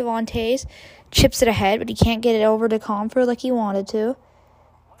 3-on-2. Devontae's chips it ahead, but he can't get it over to Comfort like he wanted to.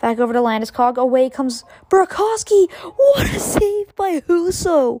 Back over to Landeskog. Away comes Burakovsky. What a save by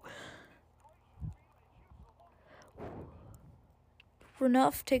Husso.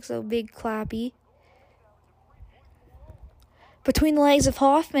 Renuff takes a big clappy. Between the legs of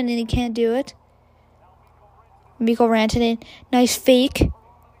Hoffman, and he can't do it. Mikko Rantanen, nice fake.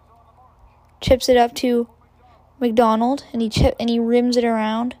 Chips it up to McDonald, and he rims it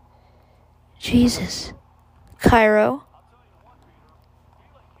around. Jesus. Cairo.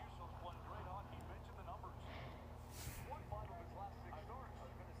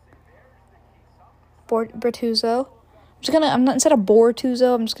 Bertuzzo. Instead of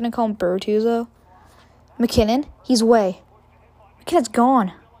Bortuzzo, I'm just gonna call him Bertuzzo. McKinnon, he's away. McKinnon's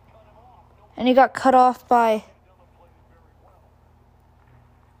gone. And he got cut off by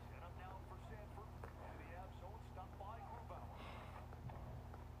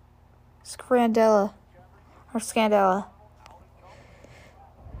Scandella.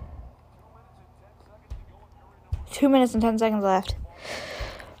 2 minutes and 10 seconds left.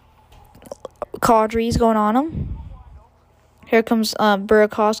 Kadri's going on him. Here comes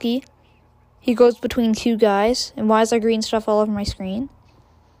Burakovsky. He goes between two guys. And why is there green stuff all over my screen?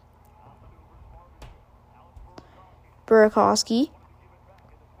 Burakovsky.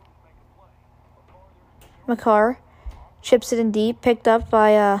 Makar chips it in deep. Picked up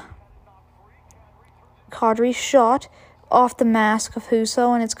by Kadri. Shot off the mask of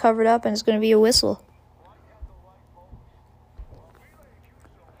Husso, and it's covered up, and it's going to be a whistle.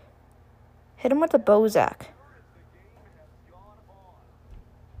 Hit him with the Bozak.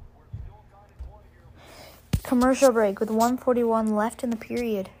 Commercial break with 1:41 left in the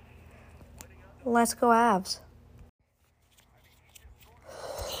period. Let's go Avs.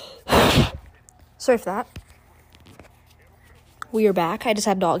 Sorry for that. We are back. I just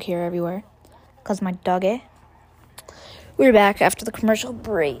had dog hair everywhere because my doggy. We're back after the commercial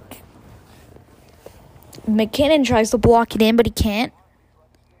break. McKinnon tries to block it in, but he can't.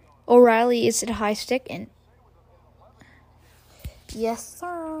 O'Reilly is at a high stick, and yes,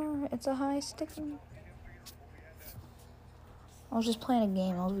 sir, it's a high stick. I was just playing a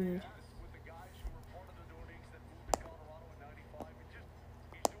game. I was weird.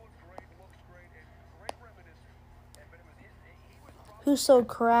 Who's so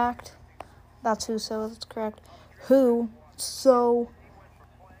cracked? That's Husso. That's correct. Who so?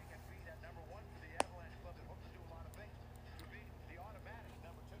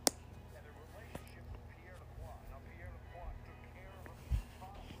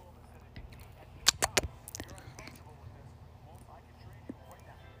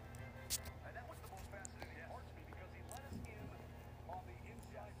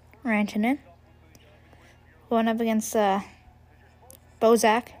 Rantanen going up against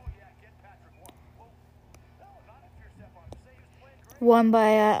Bozak. Won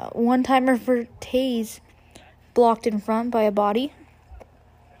by one-timer for Taze. Blocked in front by a body.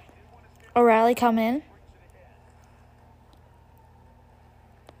 O'Reilly come in.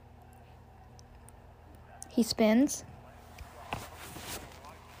 He spins.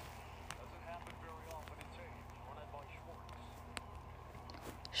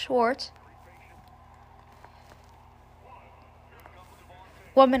 Schwartz.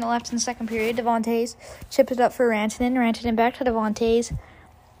 1 minute left in the second period. Devontae's chipped it up for Rantanen. Rantanen back to Devontae's.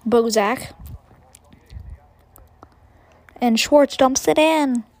 Bozak. And Schwartz dumps it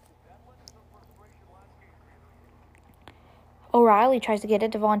in. O'Reilly tries to get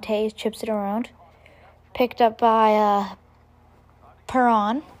it. Devontae chips it around. Picked up by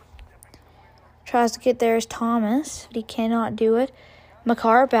Perron. Tries to get there is Thomas, but he cannot do it.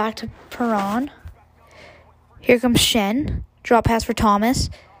 Makar back to Perron. Here comes Shen. Drop pass for Thomas.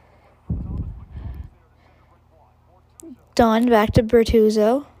 Done. Back to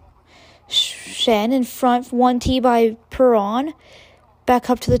Bertuzzo. Shen in front. 1T by Perron. Back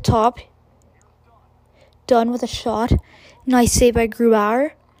up to the top. Done with a shot. Nice save by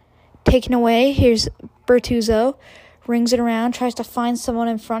Grubauer. Taken away. Here's Bertuzzo. Rings it around. Tries to find someone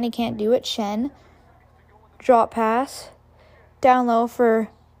in front. He can't do it. Shen. Drop pass. Down low for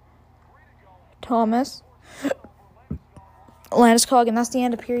Thomas. Landeskog, and that's the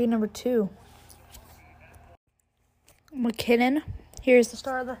end of period number 2. McKinnon. Here's the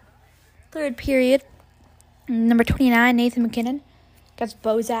start of the third period. Number 29, Nathan McKinnon. Against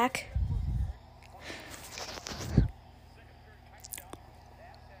Bozak.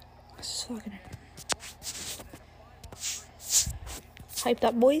 Fucking hyped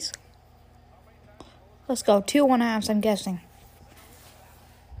up, boys. Let's go. 2-1 halves, I'm guessing.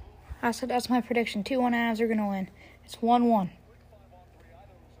 I said that's my prediction. 2-1 halves are going to win. It's 1-1.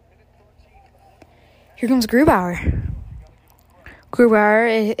 Here comes Grubauer.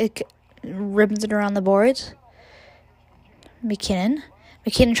 Grubauer, it ribbons it around the boards. McKinnon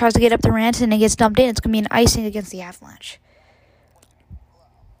tries to get up the rant and it gets dumped in. It's going to be an icing against the Avalanche.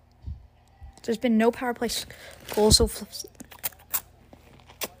 There's been no power play goals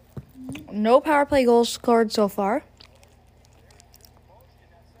scored so far.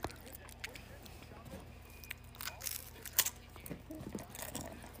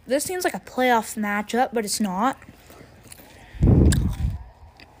 This seems like a playoff matchup, but it's not.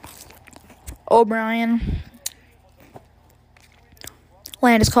 O'Brien.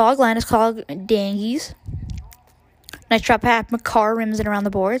 Landeskog, Dangies. Nice drop pass. McCarr rims it around the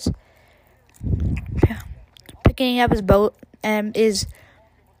boards. Picking up his boat is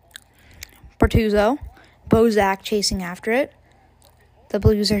Bertuzzo. Bozak chasing after it. The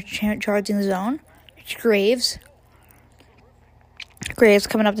Blues are charging the zone. It's Graves. Graves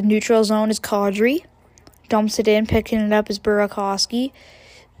coming up the neutral zone is Kadri. Dumps it in. Picking it up is Burakovsky.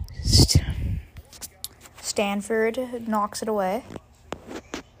 Stanford knocks it away.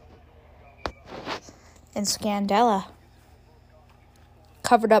 And Scandella.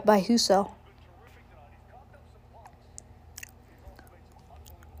 Covered up by Husso.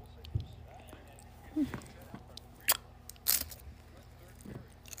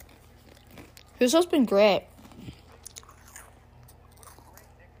 Husso's been great.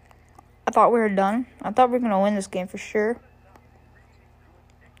 I thought we were done. I thought we were going to win this game for sure.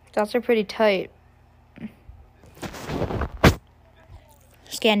 Stats are pretty tight.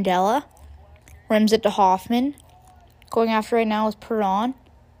 Scandella rims it to Hoffman. Going after right now is Perron.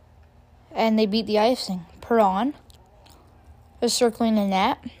 And they beat the icing. Perron is circling the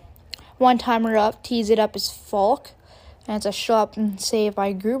net. One-timer up. Tees it up is Falk. And it's a shot and save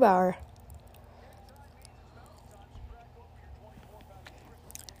by Grubauer.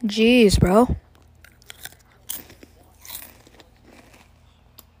 Jeez, bro.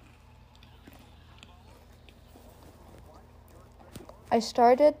 I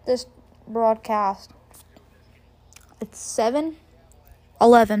started this broadcast. It's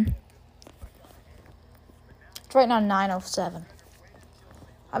 7:11. It's right now 9:07.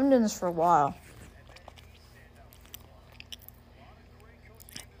 I've been doing this for a while.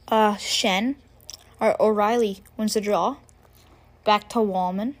 Shen or O'Reilly wins the draw. Back to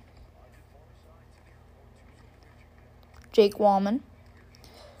Wallman. Jake Wallman.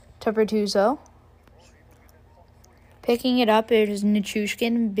 To Bertuzzo. Picking it up, it is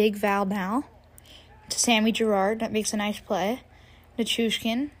Nichushkin. Big Val now. To Sammy Girard. That makes a nice play.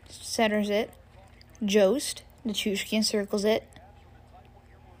 Nichushkin centers it. Jost. Nichushkin circles it.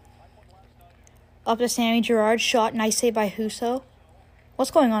 Up to Sammy Girard. Shot. Nice save by Husso. What's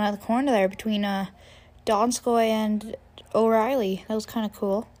going on at the corner there between Donskoy and O'Reilly? That was kind of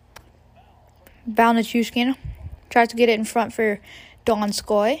cool. Val Nichushkin tries to get it in front for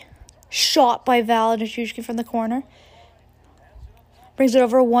Donskoy. Shot by Val Nichushkin from the corner. Brings it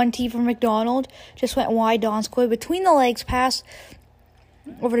over 1T from McDonald. Just went wide. Donskoy between the legs. Pass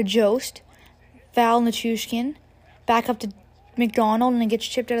over to Jost. Val Nichushkin. Back up to McDonald and it gets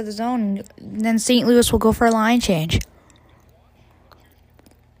chipped out of the zone. And then St. Louis will go for a line change.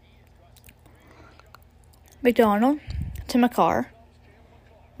 McDonald to McCarr.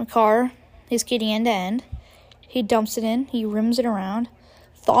 McCarr is getting end to end. He dumps it in. He rims it around.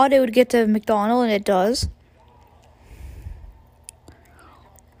 Thought it would get to McDonald, and it does.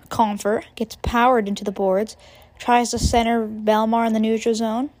 Comfort gets powered into the boards. Tries to center Belmar in the neutral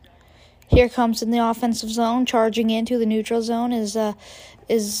zone. Here comes in the offensive zone. Charging into the neutral zone is oh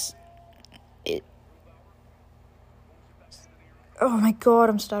my God,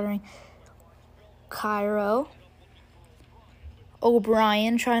 I'm stuttering. Cairo.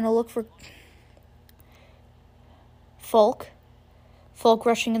 O'Brien trying to look for Folk. Folk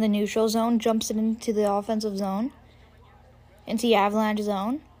rushing in the neutral zone, jumps it into the offensive zone, into the avalanche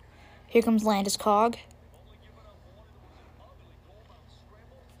zone. Here comes Landeskog.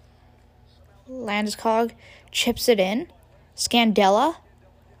 Landeskog chips it in. Scandella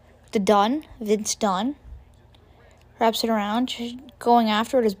to Dunn. Vince Dunn. Wraps it around. Going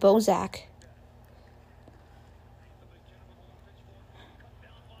after it is Bozak.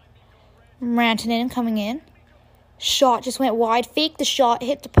 Rantanen coming in. Shot just went wide. Faked the shot.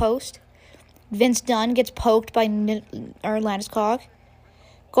 Hit the post. Vince Dunn gets poked by Landeskog.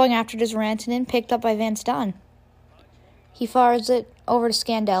 Going after it is Rantanen. Picked up by Vince Dunn. He fires it over to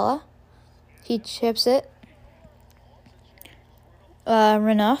Scandella. He chips it.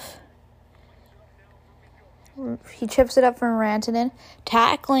 Renouf. He chips it up from Rantanen.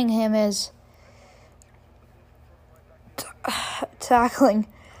 Tackling him is... Tackling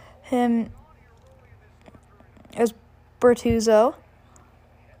him is Bertuzzo.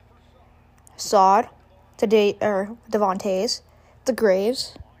 Saad. Devontae's. The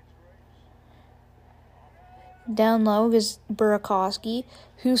Graves. Down low is Burakovsky.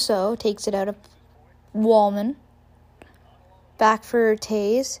 Husso takes it out of Wallman. Back for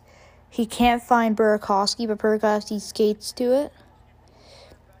Tays. He can't find Burakovsky, but Burakovsky skates to it.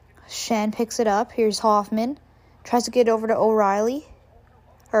 Shen picks it up. Here's Hoffman. Tries to get it over to O'Reilly.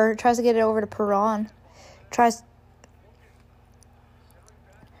 Or tries to get it over to Perron.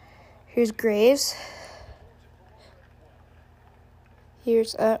 Here's Graves.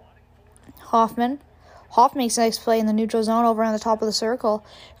 Here's Hoffman. Hoffman makes a nice play in the neutral zone over on the top of the circle.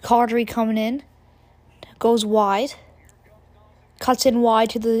 Kadri coming in. Goes wide. Cuts in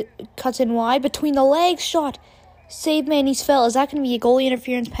wide between the legs. Shot. Save man, he's fell. Is that going to be a goalie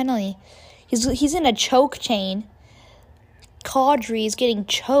interference penalty? He's in a choke chain. Kadri is getting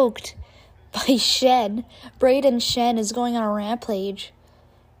choked by Shen. Braden Shen is going on a rampage.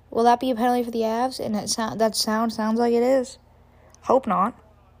 Will that be a penalty for the Avs? And that sounds like it is. Hope not.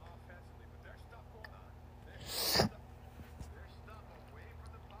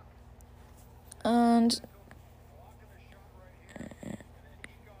 And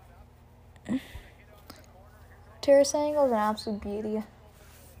Tarasenko is an absolute beauty.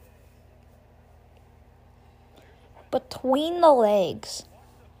 Between the legs.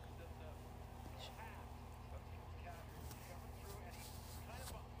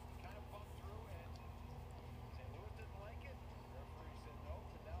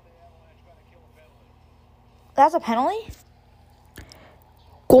 That's a penalty?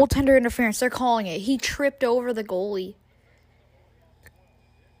 Goaltender interference, they're calling it. He tripped over the goalie.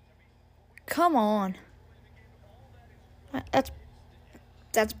 Come on. That's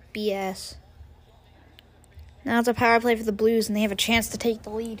BS. Now it's a power play for the Blues, and they have a chance to take the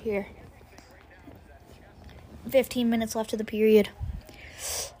lead here. 15 minutes left of the period.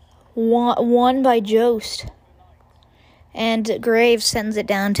 Won by Jost. And Graves sends it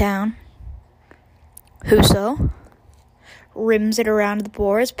downtown. Husso rims it around the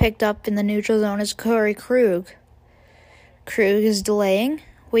boards. Picked up in the neutral zone is Corey Krug. Krug is delaying,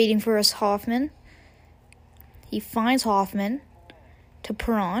 waiting for his Hoffman. He finds Hoffman to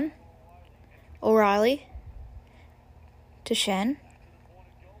Perron. O'Reilly to Shen.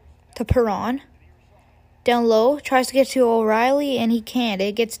 To Perron. Down low, tries to get to O'Reilly, and he can't.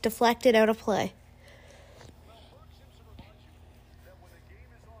 It gets deflected out of play.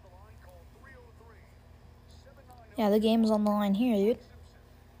 Yeah, the game is on the line here, dude.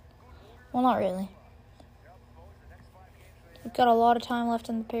 Well, not really. We've got a lot of time left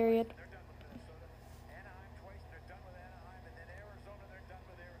in the period.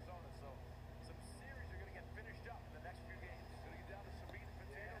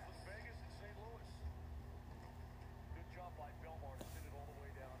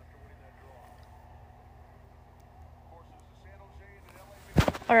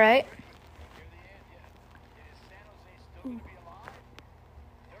 All right.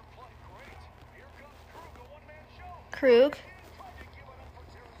 Krug.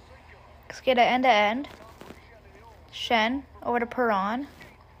 Let's get it end-to-end. Shen over to Perron.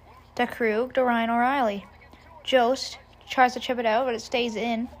 To Krug to Ryan O'Reilly. Jost tries to chip it out, but it stays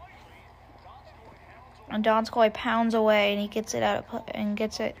in. And Donskoy pounds away, and he gets it out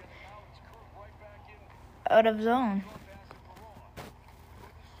of zone.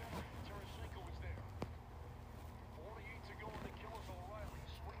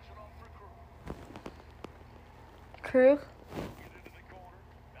 Krug.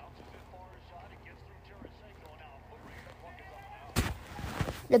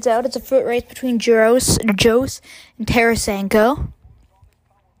 It's out. It's a foot race between Jost and Tarasenko.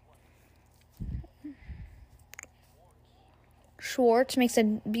 Schwartz makes a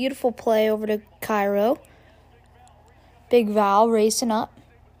beautiful play over to Cairo. Big Val racing up.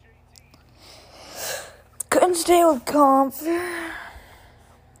 Couldn't stay with Comp.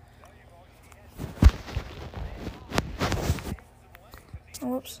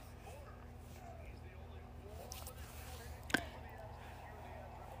 Whoops.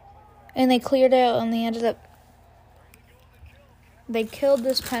 And they cleared out, and they killed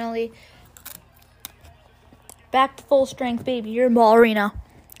this penalty. Back to full strength, baby. You're in ball arena.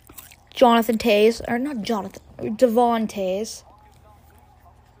 Devon Tays.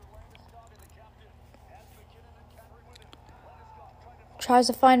 Tries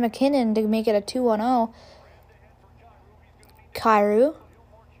to find McKinnon to make it a 2-1-0. Cairo.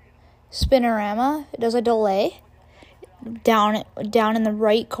 Spinorama. It does a delay. Down in the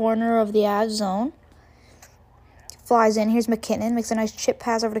right corner of the Avs zone. Flies in. Here's McKinnon. Makes a nice chip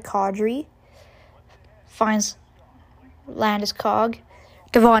pass over to Kadri. Finds Landeskog.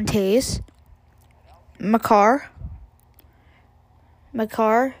 Devon Tays. Makar.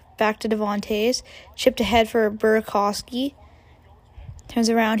 Back to Devon Tays. Chipped ahead for Burakovsky. Turns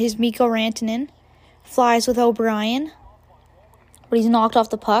around. Here's Mikko Rantanen. Flies with O'Brien. But he's knocked off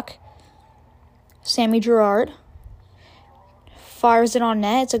the puck. Sammy Girard. Fires it on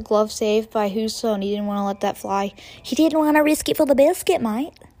net. It's a glove save by Husso, and he didn't want to let that fly. He didn't want to risk it for the biscuit,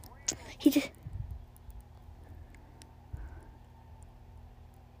 mate. He just...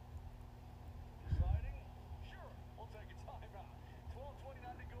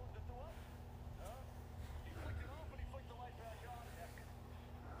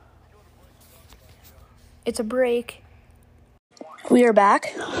 It's a break. We are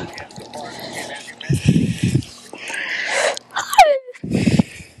back.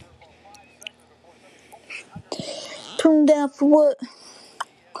 Turned down for what?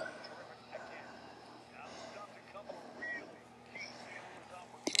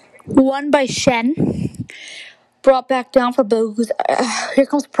 Won by Shen. Brought back down for Bogus. Here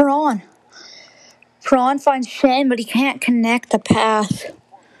comes Perron. Perron finds Shen, but he can't connect the pass.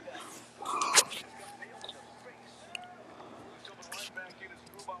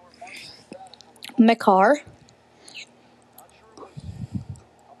 Makar.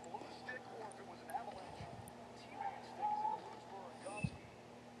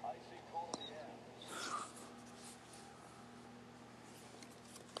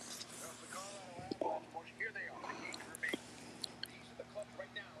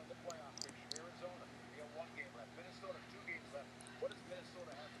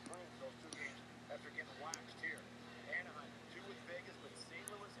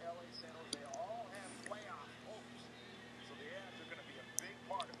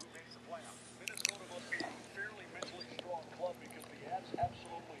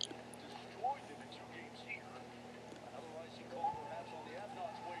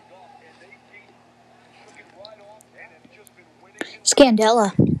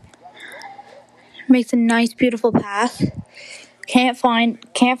 Scandella makes a nice, beautiful pass. Can't find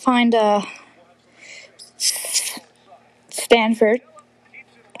Stanford.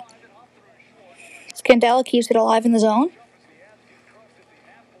 Scandella keeps it alive in the zone.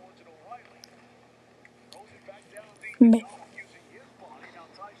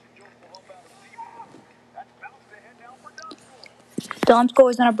 Dom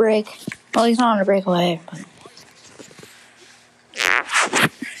scores on a break. Well, he's not on a breakaway. But.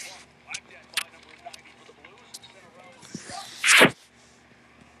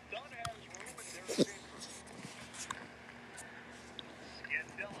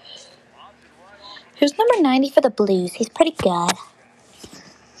 Here's number 90 for the Blues. He's pretty good.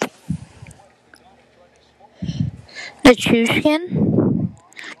 Nichushkin.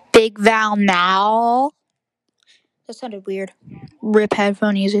 Big Val now. That sounded weird. Rip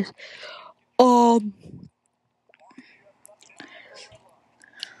headphone users.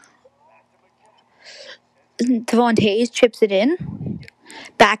 Devon Tays chips it in.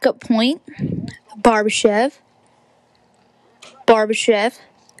 Backup point. Barbashev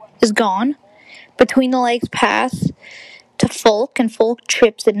is gone. Between the legs pass to Folk, and Folk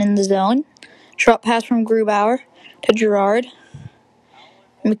trips it in the zone. Drop pass from Grubauer to Girard.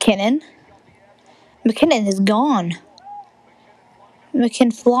 McKinnon is gone.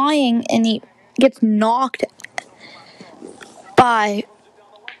 McKinnon flying, and he gets knocked by...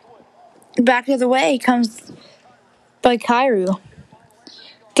 Back the other way comes by Cairo.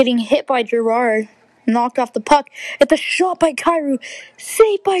 Getting hit by Girard. Knocked off the puck. It's a shot by Cairo.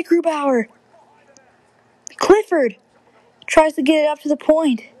 Saved by Grubauer. Clifford tries to get it up to the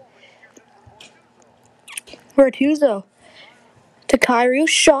point. Bertuzzo to Cairo.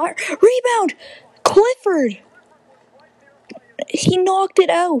 Shot. Rebound. Clifford He knocked it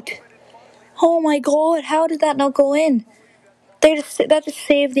out. Oh my god, how did that not go in? That just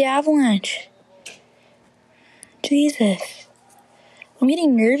saved the Avalanche. Jesus. I'm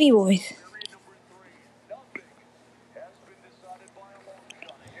getting nervy, boys.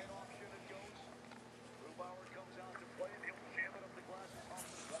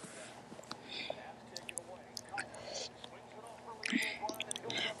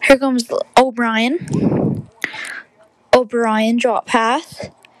 Here comes O'Brien. O'Brien drop pass.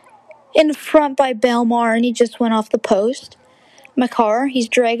 In front by Belmar, and he just went off the post. Makar, he's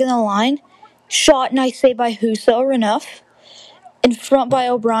dragging the line. Shot, nice save by Husso, enough. In front by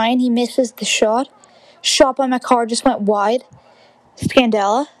O'Brien, he misses the shot. Shot by Makar, just went wide.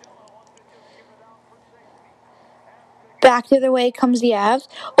 Scandella. Back the other way comes the Avs.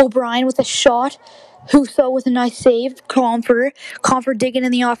 O'Brien with a shot. Husso with a nice save. Comfort digging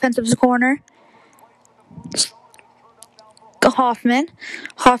in the offensive corner. Hoffman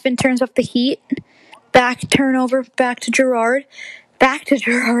turns off the heat. Back turnover, back to Gerard,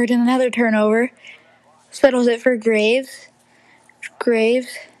 and another turnover. Settles it for Graves.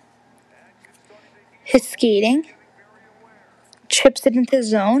 His skating. Chips it into the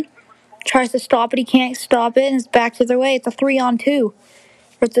zone. Tries to stop it, he can't stop it, and it's back the other way. It's a 3-on-2.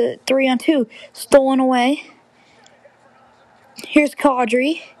 It's a 3-on-2. Stolen away. Here's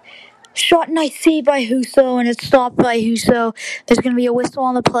Kadri. Shot, nice save by Husso, and it's stopped by Husso. There's going to be a whistle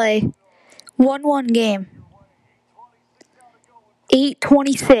on the play. 1-1 game.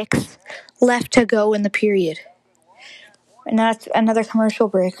 8:26 left to go in the period. And that's another commercial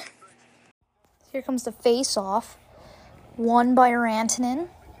break. Here comes the face-off. Won by Rantanen.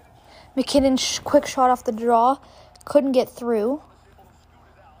 McKinnon, quick shot off the draw. Couldn't get through.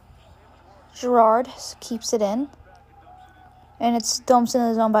 Gerard keeps it in. And it's dumped in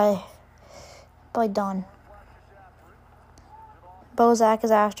the zone by Dunn. Bozak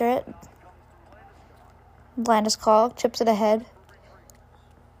is after it. Landeskog chips it ahead.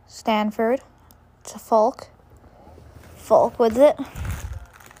 Stanford to Falk. Falk with it.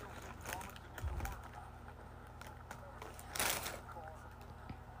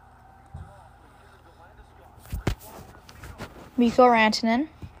 Mikko Rantanen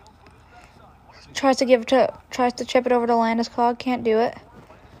tries to chip it over to Landeskog, can't do it.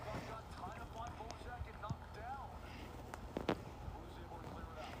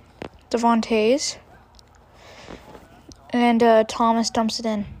 Devontae's and Thomas dumps it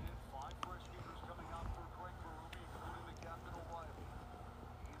in.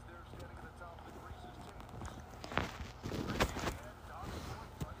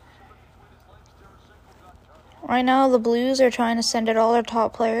 Right now, the Blues are trying to send out all their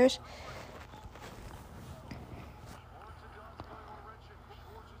top players.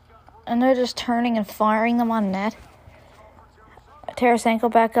 And they're just turning and firing them on net. Tarasenko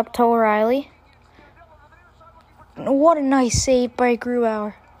back up to O'Reilly. What a nice save by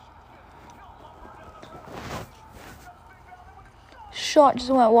Grubauer. Shot just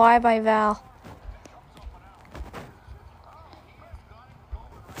went wide by Val.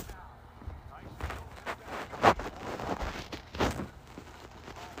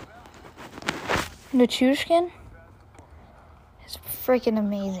 Nichushkin is freaking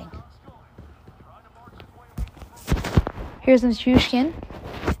amazing. Here's Nichushkin.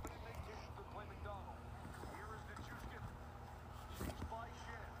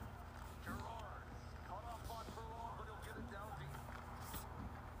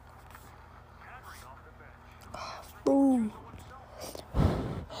 Ooh.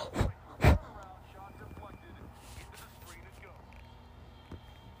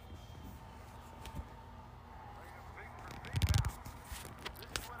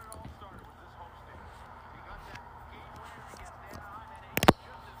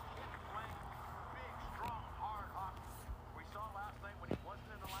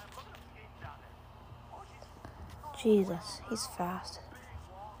 Jesus, he's fast.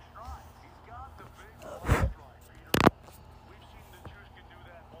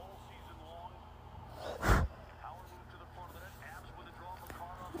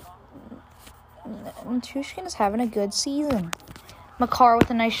 Nichushkin is having a good season. Makar with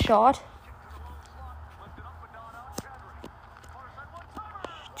a nice shot.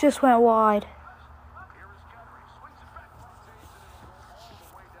 Just went wide.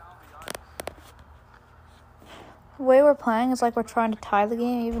 The way we're playing is like we're trying to tie the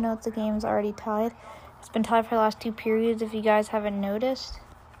game, even though the game's already tied. It's been tied for the last two periods, if you guys haven't noticed.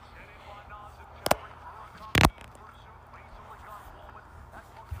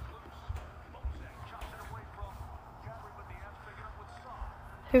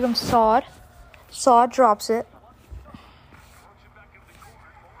 Here comes Saad. Saad drops it.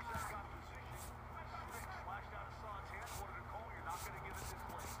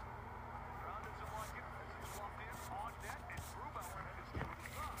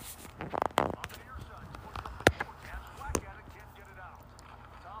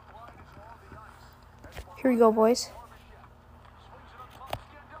 Here we go, boys.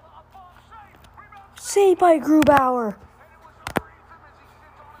 Saved by Grubauer.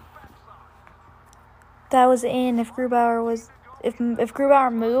 That was in. If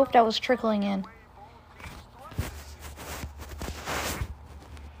Grubauer moved, that was trickling in.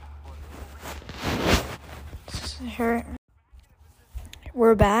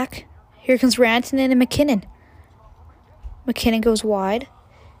 We're back. Here comes Rantanen and McKinnon. McKinnon goes wide.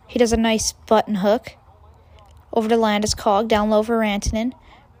 He does a nice button hook. Over to Landeskog, down low for Rantanen.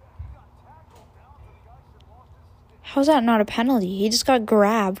 How's that not a penalty? He just got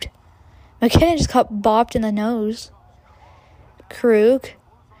grabbed. McKinnon just got bopped in the nose. Krug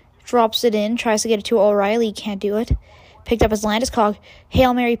drops it in, tries to get it to O'Reilly, can't do it. Picked up his Landeskog.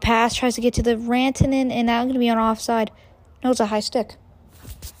 Hail Mary pass, tries to get to the Rantanen, and now going to be on offside. No, it's a high stick.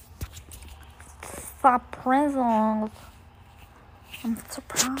 Surprise. I'm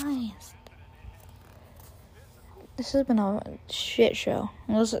surprised. This has been a shit show.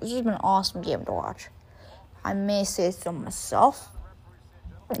 This has been an awesome game to watch. I may say so myself.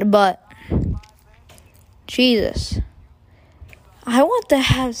 But, Jesus. I want the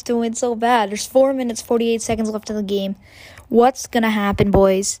Habs to win so bad. There's 4 minutes, 48 seconds left in the game. What's going to happen,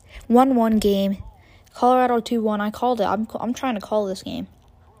 boys? 1-1 game. Colorado 2-1. I called it. I'm trying to call this game.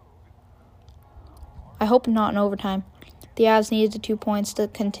 I hope not in overtime. The Avs needed the 2 points to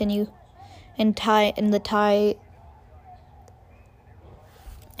continue and tie in the tie.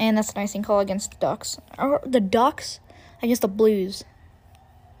 And that's an icing call against the Ducks. Or the Ducks against the Blues.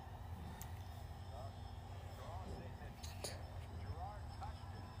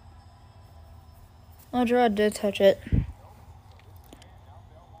 Oh, Gerard did touch it.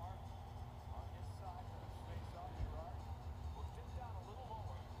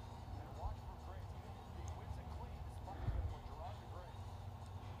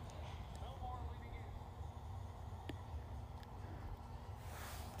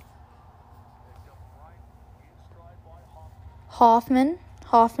 Hoffman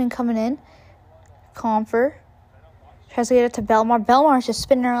coming in. Comfer. Tries to get it to Belmar. Belmar's just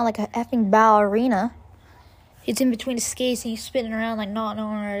spinning around like a effing ballerina. He's in between his skates and he's spinning around like not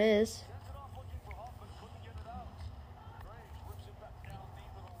knowing where it is.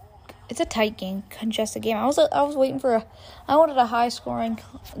 It's a tight game, congested game. I was waiting for I wanted a high scoring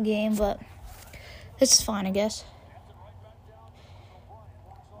game, but this is fine, I guess.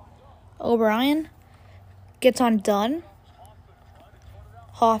 O'Brien gets on Dunn.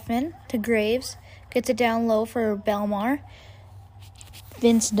 Hoffman to Graves. Gets it down low for Belmar.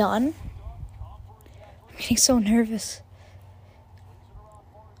 Vince Dunn. I'm getting so nervous.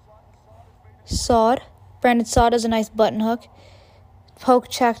 Saad. Brandon Saad does a nice button hook. Poke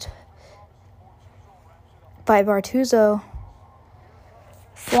checked by Bartuzzo.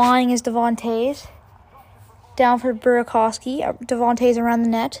 Flying is Devontae's. Down for Burakovsky. Devontae's around the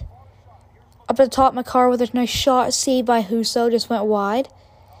net. Up at the top, Makar with a nice shot. Saved by Husso. Just went wide.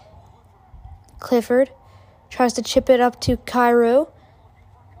 Clifford tries to chip it up to Cairo.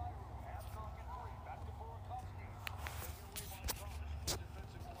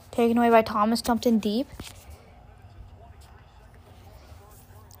 Taken away by Thomas. Dumped in deep.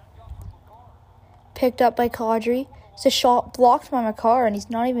 Picked up by Kadri. It's a shot blocked by Makar, and he's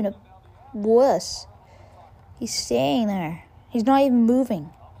not even a wuss. He's staying there. He's not even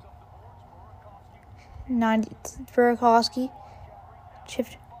moving. Burakovsky.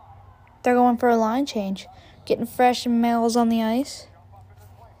 Chipped. They're going for a line change. Getting fresh males on the ice.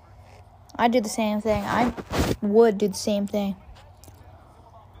 I'd do the same thing. I would do the same thing.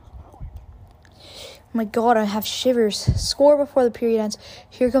 Oh my God, I have shivers. Score before the period ends.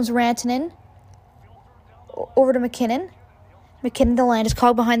 Here comes Rantanen. Over to McKinnon. McKinnon to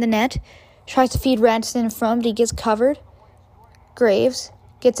Landeskog behind the net. Tries to feed Rantanen in front, but he gets covered. Graves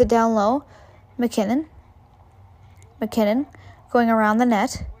gets it down low. McKinnon going around the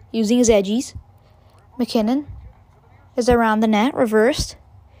net. Using his edgies. McKinnon is around the net, reversed.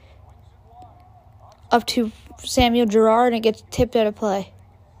 Up to Samuel Girard, and it gets tipped out of play.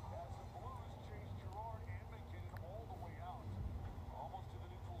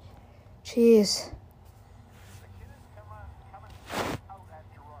 Jeez.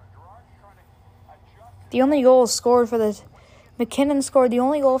 The only goal scored for the... McKinnon scored the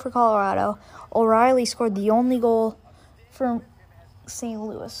only goal for Colorado. O'Reilly scored the only goal for St.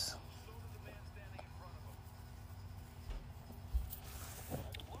 Louis.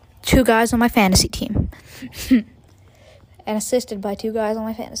 Two guys on my fantasy team. And assisted by 2 guys on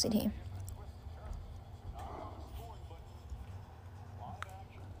my fantasy team.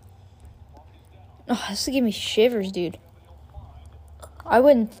 Oh, this is giving me shivers, dude. I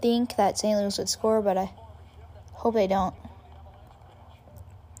wouldn't think that St. Louis would score, but Hope they don't.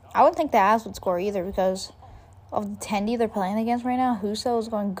 I wouldn't think the Avs would score either because of the tendy they're playing against right now. Husso is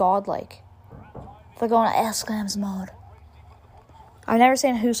going godlike. They're going Esclams mode. I've never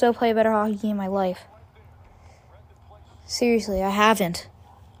seen Husso play a better hockey game in my life. Seriously, I haven't.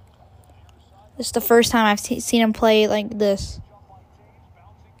 This is the first time I've seen him play like this.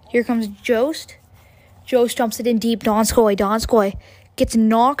 Here comes Jost. Jost jumps it in deep. Donskoy gets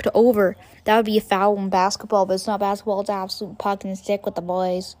knocked over. That would be a foul in basketball, but it's not basketball. It's absolute puck and stick with the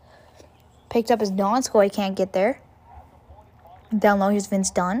boys. Picked up as Donskoy can't get there. Down low, here's Vince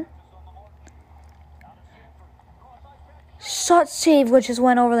Dunn. Shot save, which just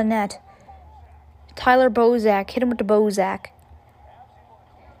went over the net. Tyler Bozak hit him with the Bozak.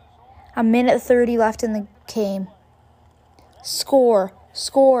 A minute 30 left in the game. Score.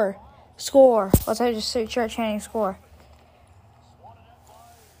 Let's just start chanting score.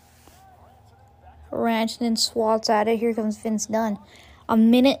 Rantanen swats at it. Here comes Vince Dunn. A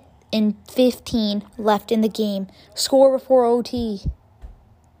minute and 15 left in the game. Score before OT.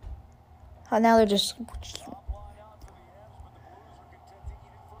 Now they're just...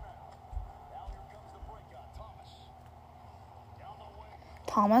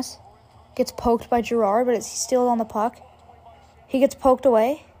 Thomas gets poked by Girard, but he's still on the puck. He gets poked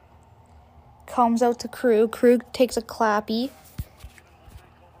away. Comes out to Krug. Krug takes a clappy.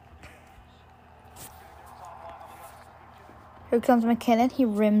 Here comes McKinnon. He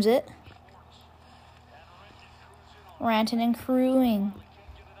rims it. Rantanen crewing.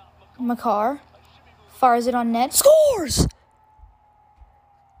 Makar fires it on net. Scores!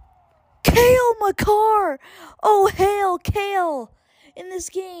 Cale Makar! Oh, hail Cale! In this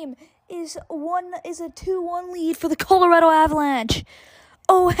game is a 2-1 lead for the Colorado Avalanche.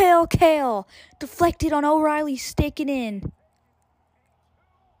 Oh, hail Cale! Deflected on O'Reilly, sticking in.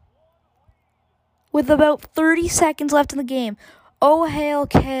 With about 30 seconds left in the game. Oh, hail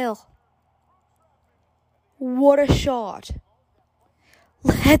Cale. What a shot.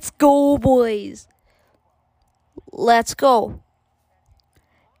 Let's go, boys. Let's go.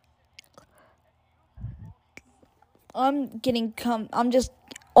 Oh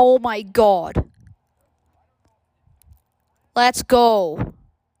my God. Let's go.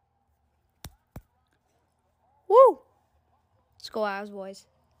 Woo. Let's go, Avs, boys.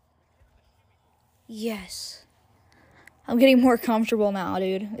 Yes. I'm getting more comfortable now,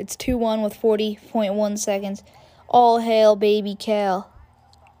 dude. It's 2-1 with 40.1 seconds. All hail, baby Cale.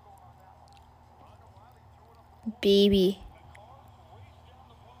 Baby.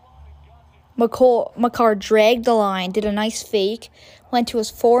 Makar dragged the line, did a nice fake, went to his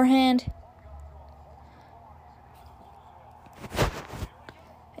forehand,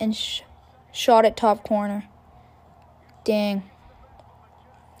 and shot at top corner. Dang.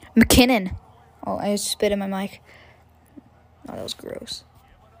 McKinnon. Oh, I just spit in my mic. Oh, that was gross.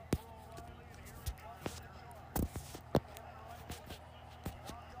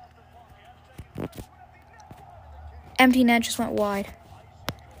 Empty net just went wide.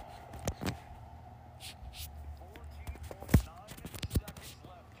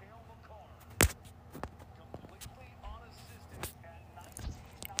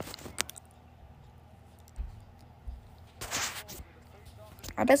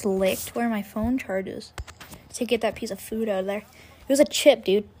 I just licked where my phone charges to get that piece of food out of there. It was a chip,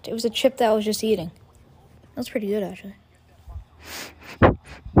 dude. It was a chip that I was just eating. That was pretty good, actually. That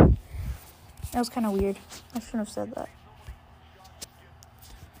was kind of weird. I shouldn't have said that.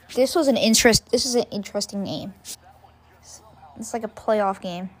 This is an interesting game. It's like a playoff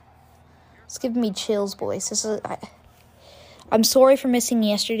game. It's giving me chills, boys. I'm sorry for missing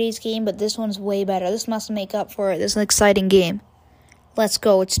yesterday's game, but this one's way better. This must make up for it. This is an exciting game. Let's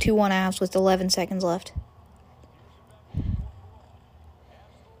go. It's 2-1 Avs with 11 seconds left.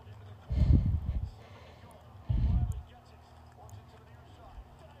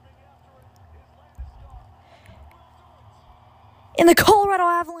 And the Colorado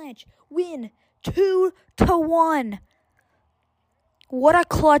Avalanche win 2-1. What a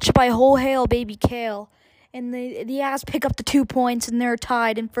clutch by whole hail, baby Cale. And the Avs pick up the 2 points, and they're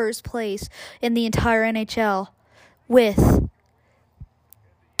tied in first place in the entire NHL with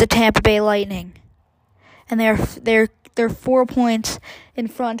the Tampa Bay Lightning. And they're 4 points in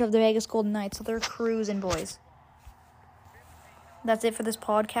front of the Vegas Golden Knights, so they're cruising, boys. That's it for this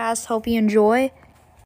podcast. Hope you enjoy.